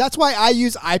prying eyes. That's why I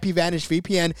use IPVanish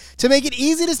VPN to make it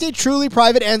easy to stay truly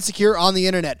private and secure on the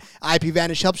internet.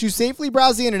 IPVanish helps you safely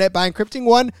browse the internet by encrypting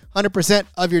 100%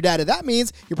 of your data. That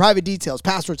means your private details,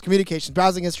 passwords, communications,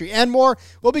 browsing history, and more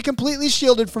will be completely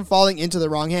shielded from falling into the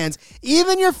wrong hands.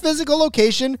 Even your physical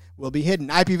location will be hidden.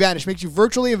 IPVanish makes you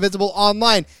virtually invisible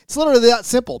online. It's literally that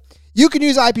simple. You can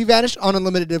use IPVanish on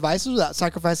unlimited devices without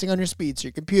sacrificing on your speed, so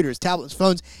your computers, tablets,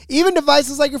 phones, even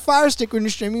devices like your Fire Stick when you're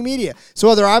streaming media. So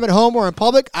whether I'm at home or in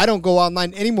public, I don't go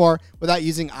online anymore without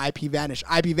using IPVanish.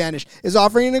 IPVanish is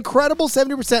offering an incredible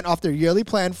 70% off their yearly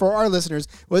plan for our listeners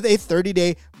with a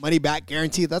 30-day money-back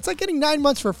guarantee. That's like getting 9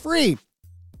 months for free.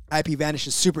 IPVanish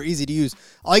is super easy to use.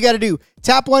 All you got to do,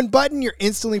 tap one button, you're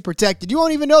instantly protected. You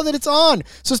won't even know that it's on.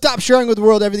 So stop sharing with the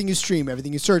world everything you stream,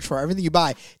 everything you search for, everything you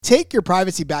buy. Take your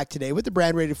privacy back today with the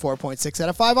brand rated 4.6 out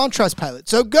of 5 on Trustpilot.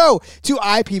 So go to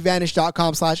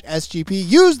IPVanish.com/SGP.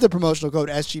 Use the promotional code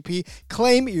SGP.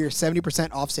 Claim your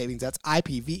 70% off savings. That's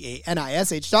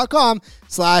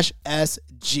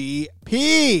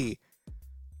IPVanish.com/SGP.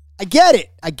 I get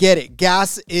it.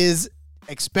 Gas is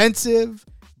expensive.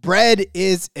 Bread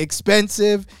is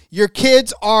expensive. Your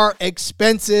kids are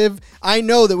expensive. I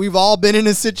know that we've all been in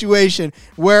a situation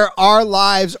where our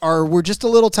lives we're just a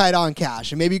little tight on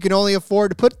cash. And maybe you can only afford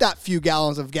to put that few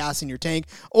gallons of gas in your tank.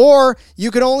 Or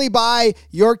you can only buy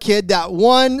your kid that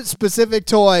one specific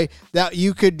toy that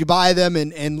you could buy them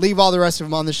and leave all the rest of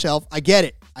them on the shelf. I get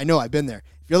it. I know, I've been there.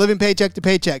 If you're living paycheck to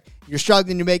paycheck, you're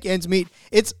struggling to make ends meet,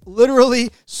 it's literally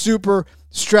super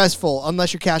stressful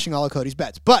unless you're cashing all of Cody's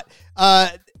bets. But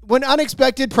when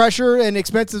unexpected pressure and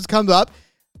expenses come up,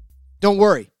 don't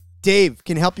worry. Dave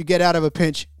can help you get out of a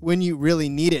pinch when you really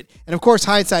need it. And of course,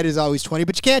 hindsight is always 20,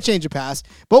 but you can't change the past.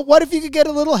 But what if you could get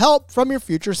a little help from your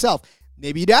future self?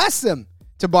 Maybe you'd ask them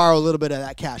to borrow a little bit of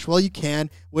that cash. Well, you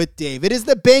can with Dave. It is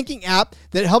the banking app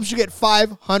that helps you get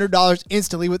 $500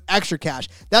 instantly with extra cash.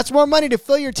 That's more money to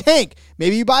fill your tank.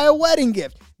 Maybe you buy a wedding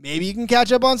gift. Maybe you can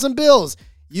catch up on some bills.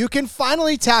 You can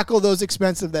finally tackle those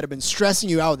expenses that have been stressing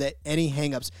you out without any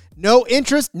hangups. No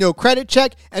interest, no credit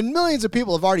check, and millions of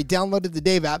people have already downloaded the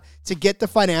Dave app to get the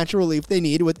financial relief they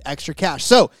need with extra cash.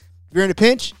 So, if you're in a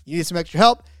pinch, you need some extra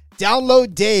help,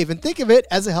 download Dave and think of it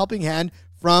as a helping hand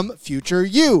from future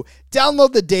you.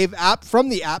 Download the Dave app from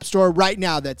the App Store right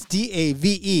now. That's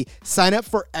DAVE. Sign up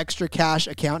for extra cash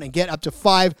account and get up to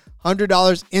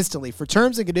 $500 instantly. For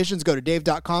terms and conditions, go to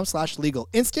dave.com/legal.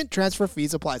 Instant transfer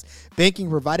fees applies.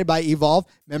 Banking provided by Evolve.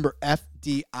 Member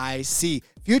FDIC.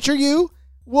 Future you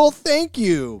will thank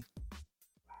you.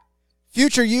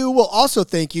 Future you will also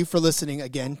thank you for listening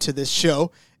again to this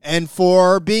show and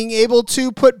for being able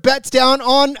to put bets down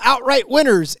on outright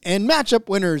winners and matchup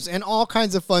winners and all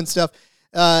kinds of fun stuff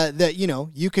that,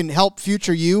 you can help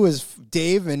future you as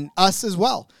Dave and us as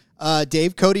well.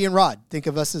 Dave, Cody, and Rod. Think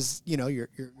of us as, your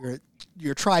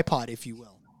tripod, if you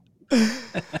will.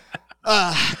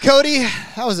 Cody,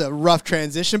 that was a rough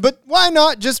transition, but why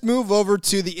not just move over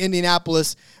to the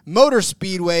Indianapolis Motor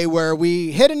Speedway where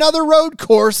we hit another road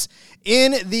course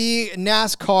in the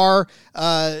NASCAR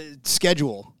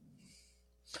schedule.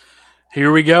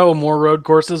 Here we go. More road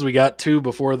courses. We got 2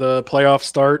 before the playoffs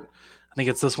start. I think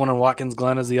it's this one in Watkins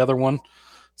Glen is the other one.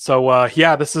 So,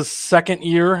 this is second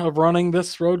year of running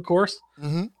this road course.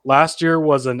 Mm-hmm. Last year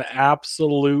was an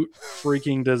absolute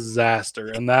freaking disaster,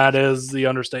 and that is the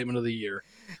understatement of the year.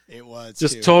 It was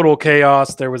just total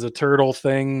chaos. There was a turtle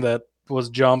thing that was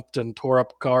jumped and tore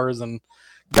up cars, and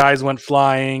guys went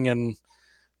flying, and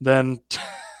then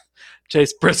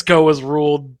Chase Briscoe was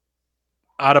ruled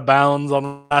out of bounds on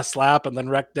the last lap and then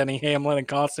wrecked Denny Hamlin and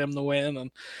cost him the win,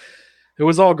 and it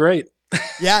was all great.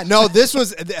 Yeah, no, this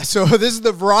is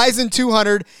the Verizon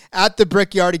 200 at the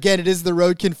Brickyard. Again, it is the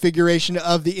road configuration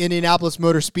of the Indianapolis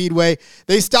Motor Speedway.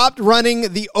 They stopped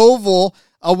running the oval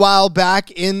a while back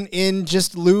in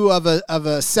just lieu of a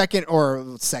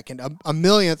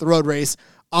millionth road race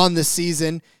on the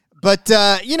season. But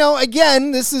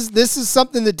again, this is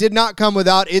something that did not come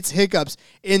without its hiccups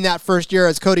in that first year,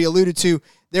 as Cody alluded to.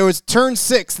 There was turn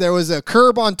 6. There was a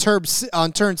curb on turn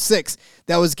 6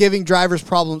 that was giving drivers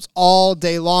problems all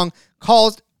day long,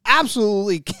 caused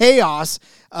absolutely chaos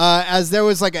as there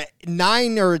was like a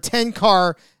 9 or a 10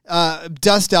 car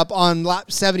dust up on lap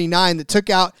 79 that took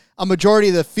out a majority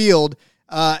of the field,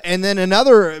 and then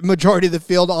another majority of the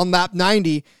field on lap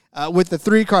 90 with the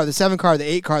 3 car, the 7 car, the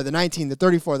 8 car, the 19, the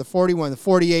 34, the 41, the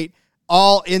 48,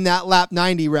 all in that lap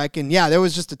 90 wreck. And yeah, there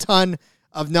was just a ton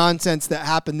of nonsense that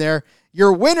happened there.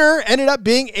 Your winner ended up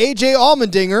being AJ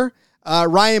Allmendinger.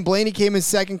 Ryan Blaney came in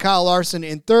second, Kyle Larson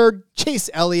in third, Chase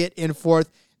Elliott in fourth,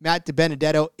 Matt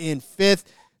DiBenedetto in fifth.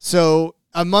 So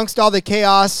amongst all the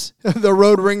chaos, the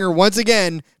Road Ringer once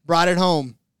again brought it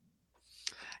home.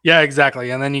 Yeah,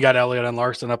 exactly. And then you got Elliott and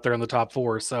Larson up there in the top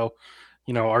 4. So,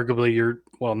 arguably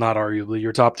not arguably,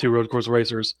 your top 2 road course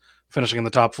racers finishing in the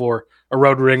top 4, a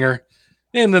Road Ringer,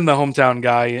 and then the hometown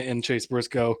guy in Chase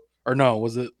Briscoe. Or no,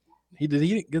 was it? He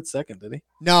didn't get second, did he?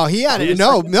 No, he had it.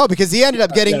 No, because he ended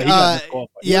up getting.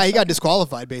 He got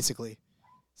disqualified basically.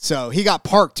 So he got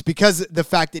parked because the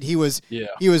fact that he was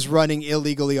running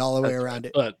illegally all the way around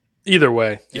it. But either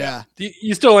way, yeah,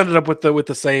 you still ended up with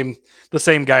the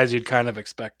same guys you'd kind of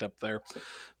expect up there.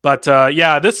 But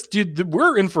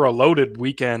we're in for a loaded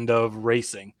weekend of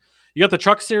racing. You got the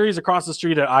Truck Series across the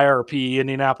street at IRP,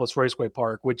 Indianapolis Raceway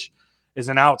Park, which is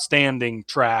an outstanding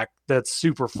track that's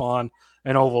super fun,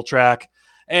 an oval track.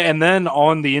 And then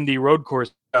on the Indy road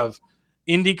course, you have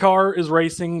IndyCar is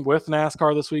racing with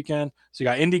NASCAR this weekend. So you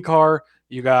got IndyCar,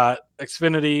 you got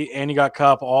Xfinity, and you got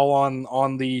Cup all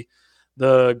on the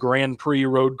Grand Prix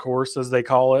road course, as they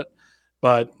call it.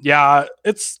 But yeah,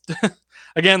 it's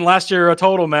again, last year a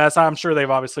total mess. I'm sure they've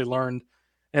obviously learned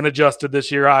and adjusted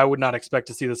this year. I would not expect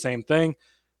to see the same thing.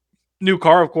 New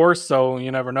car, of course, so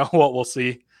you never know what we'll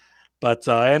see. But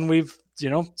and we've,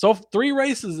 so 3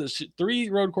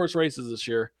 road course races this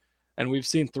year, and we've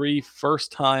seen 3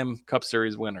 first-time Cup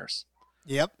Series winners.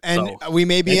 Yep, and so we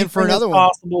may be in for another one.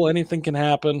 Possible, anything can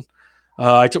happen.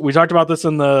 We talked about this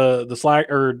in the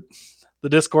Slack or the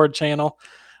Discord channel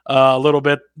a little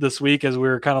bit this week as we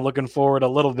were kind of looking forward a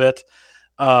little bit.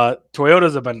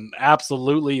 Toyotas have been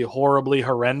absolutely horribly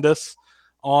horrendous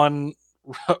on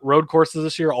road courses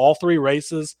this year. All 3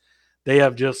 races, they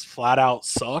have just flat out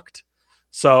sucked.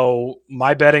 So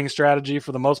my betting strategy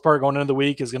for the most part going into the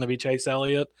week is going to be Chase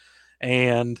Elliott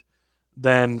and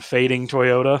then fading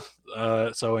Toyota.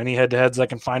 So any head-to-heads I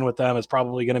can find with them is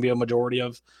probably going to be a majority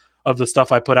of the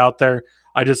stuff I put out there.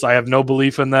 I have no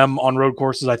belief in them on road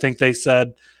courses. I think they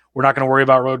said we're not going to worry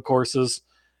about road courses,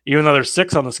 even though there's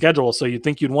 6 on the schedule. So you'd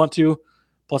think you'd want to.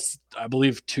 Plus, I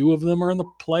believe 2 of them are in the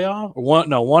playoff.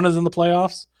 One is in the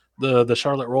playoffs. The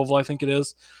Charlotte Roval, I think it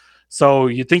is. So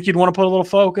you'd think you'd want to put a little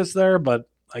focus there, but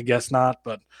I guess not.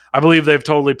 But I believe they've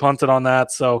totally punted on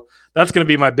that. So that's going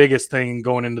to be my biggest thing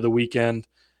going into the weekend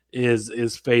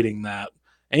is fading that.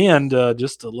 And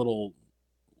just a little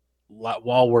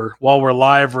while we're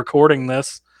live recording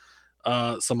this,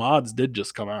 some odds did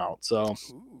just come out. So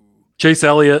Chase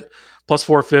Elliott plus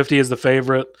 450 is the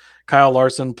favorite. Kyle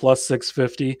Larson plus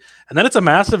 650. And then it's a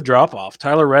massive drop off.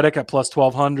 Tyler Reddick at plus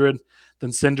 1200.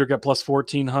 Then Cindric at plus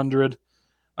 1400.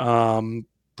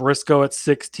 Briscoe at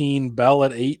 16. Bell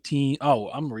at 18. Oh,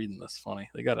 I'm reading this funny.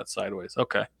 They got it sideways.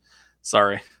 Okay.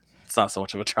 Sorry. It's not so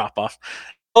much of a drop off.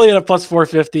 Elliott at plus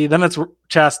 450. Then it's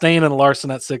Chastain and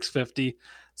Larson at 650.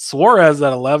 Suarez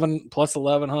at 11 plus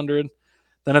 1100.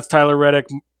 Then it's Tyler Reddick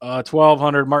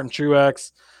 1200. Martin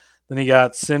Truex. Then you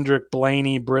got Cindric,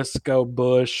 Blaney, Briscoe,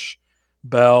 Busch,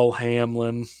 Bell,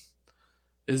 Hamlin.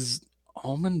 Is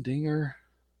Allmendinger?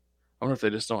 I wonder if they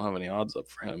just don't have any odds up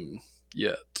for him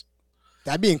yet.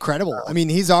 That'd be incredible. I mean,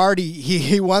 he's already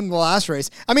he won the last race.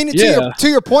 I mean, to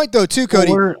your point though, too,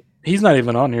 Cody. He's not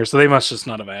even on here, so they must just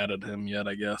not have added him yet,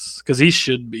 I guess, because he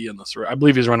should be in this. I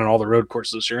believe he's running all the road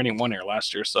courses this year, and he won here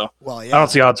last year. So I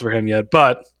don't see odds for him yet,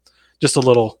 but just a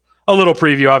little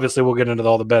preview. Obviously, we'll get into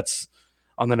all the bets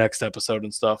on the next episode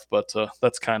and stuff, but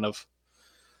that's kind of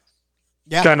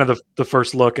the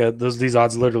first look at these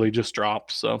odds. Literally just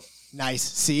dropped. So nice.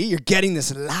 See, you're getting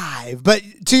this live. But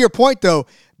to your point though,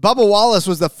 Bubba Wallace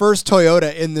was the first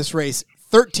Toyota in this race,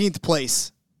 13th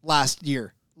place last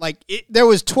year. There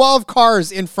was 12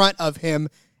 cars in front of him,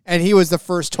 and he was the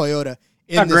first Toyota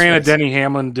in this granted, race. Denny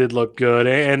Hamlin did look good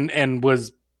and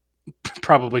was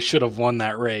probably should have won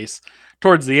that race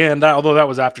towards the end, although that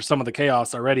was after some of the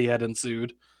chaos already had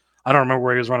ensued. I don't remember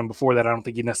where he was running before that. I don't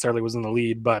think he necessarily was in the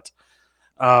lead, but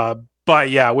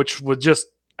yeah, which was just,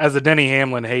 as a Denny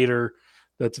Hamlin hater,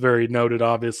 that's very noted,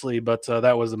 obviously, but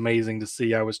that was amazing to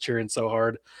see. I was cheering so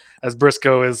hard as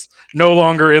Briscoe is no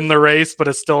longer in the race, but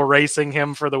is still racing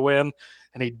him for the win,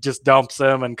 and he just dumps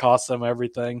him and costs him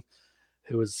everything.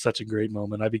 It was such a great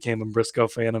moment. I became a Briscoe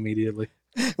fan immediately.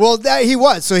 Well, he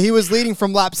was. So he was leading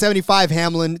from lap 75,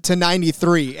 Hamlin, to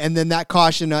 93, and then that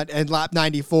caution at lap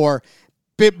 94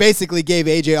 basically gave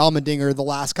A.J. Allmendinger the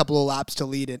last couple of laps to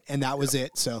lead it, and that was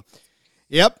it. So,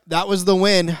 yep, that was the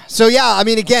win. So, yeah, I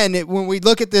mean, again, when we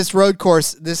look at this road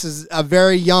course, this is a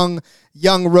very young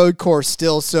road course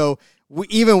still. So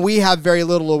we have very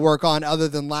little to work on other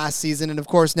than last season. And, of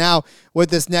course, now with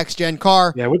this next-gen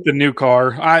car. Yeah, with the new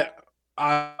car,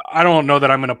 I don't know that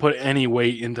I'm going to put any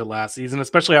weight into last season,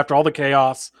 especially after all the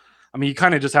chaos. I mean, you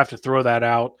kind of just have to throw that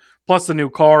out. Plus the new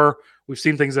car, we've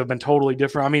seen things that have been totally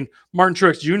different. I mean, Martin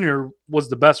Truex Jr. was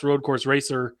the best road course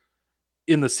racer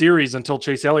in the series until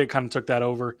Chase Elliott kind of took that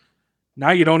over.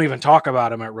 Now you don't even talk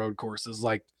about him at road courses.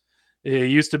 Like, it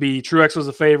used to be Truex was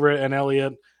a favorite and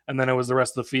Elliott, and then it was the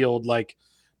rest of the field. Like,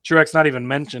 Truex not even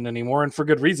mentioned anymore, and for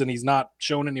good reason. He's not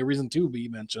shown any reason to be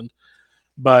mentioned.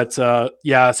 But,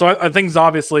 yeah, so I think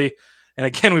obviously, and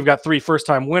again, we've got 3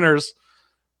 first-time winners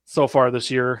so far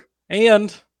this year.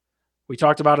 And we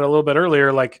talked about it a little bit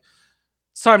earlier, like,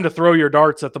 it's time to throw your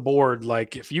darts at the board.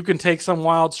 Like, if you can take some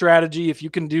wild strategy, if you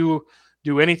can do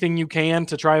anything you can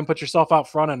to try and put yourself out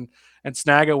front and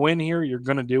snag a win here, you're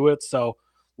going to do it. So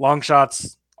long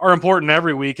shots are important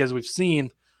every week, as we've seen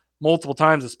multiple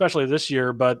times, especially this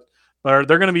year. But but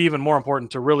they're going to be even more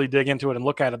important to really dig into it and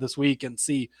look at it this week and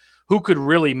see who could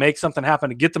really make something happen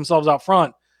to get themselves out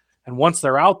front. And once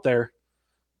they're out there,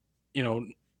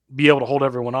 be able to hold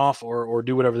everyone off or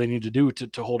do whatever they need to do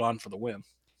to hold on for the win.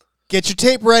 Get your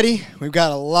tape ready. We've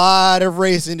got a lot of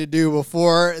racing to do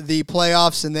before the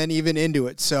playoffs and then even into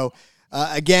it. So,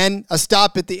 again, a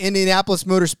stop at the Indianapolis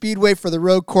Motor Speedway for the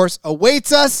road course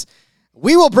awaits us.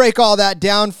 We will break all that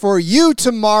down for you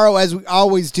tomorrow, as we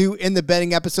always do in the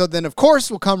betting episode. Then, of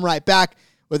course, we'll come right back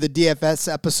with a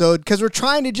DFS episode because we're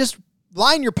trying to just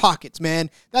line your pockets, man.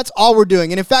 That's all we're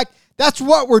doing. And, in fact, that's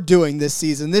what we're doing this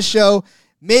season. This show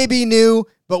may be new,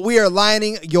 but we are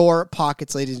lining your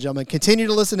pockets, ladies and gentlemen. Continue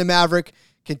to listen to Maverick.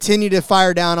 Continue to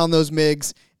fire down on those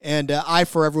MIGs. And I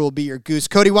forever will be your goose.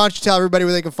 Cody, why don't you tell everybody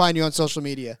where they can find you on social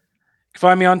media? You can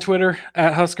find me on Twitter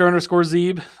at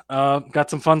Husker_Zeeb. Got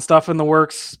some fun stuff in the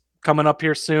works coming up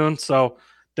here soon. So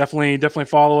definitely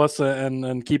follow us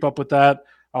and keep up with that.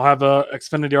 I'll have a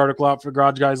Xfinity article out for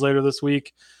Garage Guys later this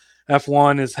week.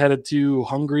 F1 is headed to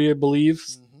Hungary, I believe,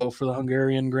 so for the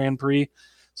Hungarian Grand Prix.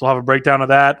 So I'll have a breakdown of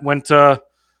that.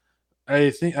 I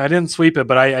think I didn't sweep it,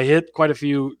 but I hit quite a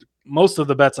few, most of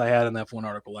the bets I had in the F1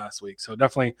 article last week. So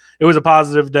definitely it was a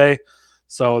positive day.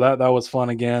 So that was fun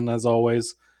again, as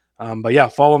always. But yeah,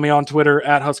 follow me on Twitter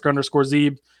at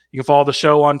Husker_Zeeb. You can follow the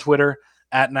show on Twitter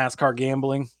at NASCAR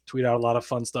Gambling. Tweet out a lot of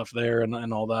fun stuff there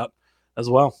and all that as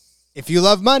well. If you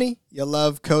love money, you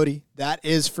love Cody. That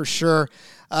is for sure.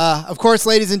 Of course,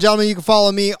 ladies and gentlemen, you can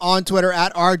follow me on Twitter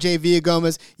at RJ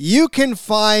Villagomez. You can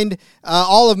find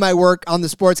all of my work on the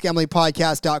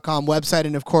sportsgamblingpodcast.com website.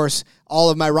 And, of course, all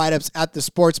of my write-ups at the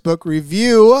Sportsbook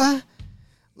Review.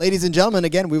 Ladies and gentlemen,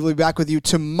 again, we will be back with you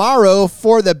tomorrow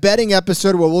for the betting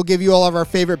episode where we'll give you all of our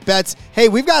favorite bets. Hey,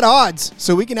 we've got odds,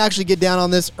 so we can actually get down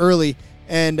on this early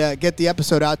and get the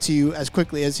episode out to you as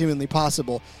quickly as humanly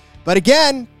possible. But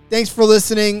again, thanks for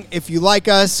listening. If you like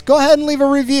us, go ahead and leave a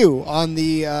review on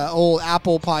the old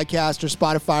Apple Podcast or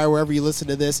Spotify or wherever you listen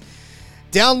to this.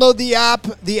 Download the app,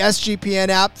 the SGPN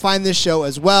app. Find this show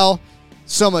as well.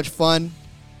 So much fun.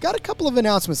 Got a couple of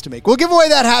announcements to make. We'll give away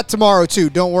that hat tomorrow,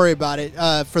 too. Don't worry about it.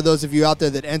 For those of you out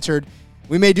there that entered,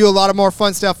 we may do a lot of more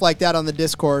fun stuff like that on the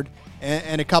Discord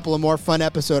and a couple of more fun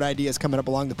episode ideas coming up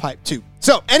along the pipe, too.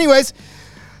 So, anyways,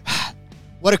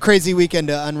 what a crazy weekend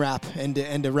to unwrap and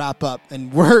to wrap up.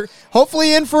 And we're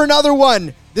hopefully in for another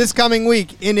one this coming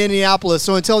week in Indianapolis.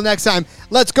 So until next time,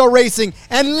 let's go racing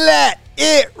and let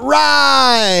it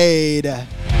ride.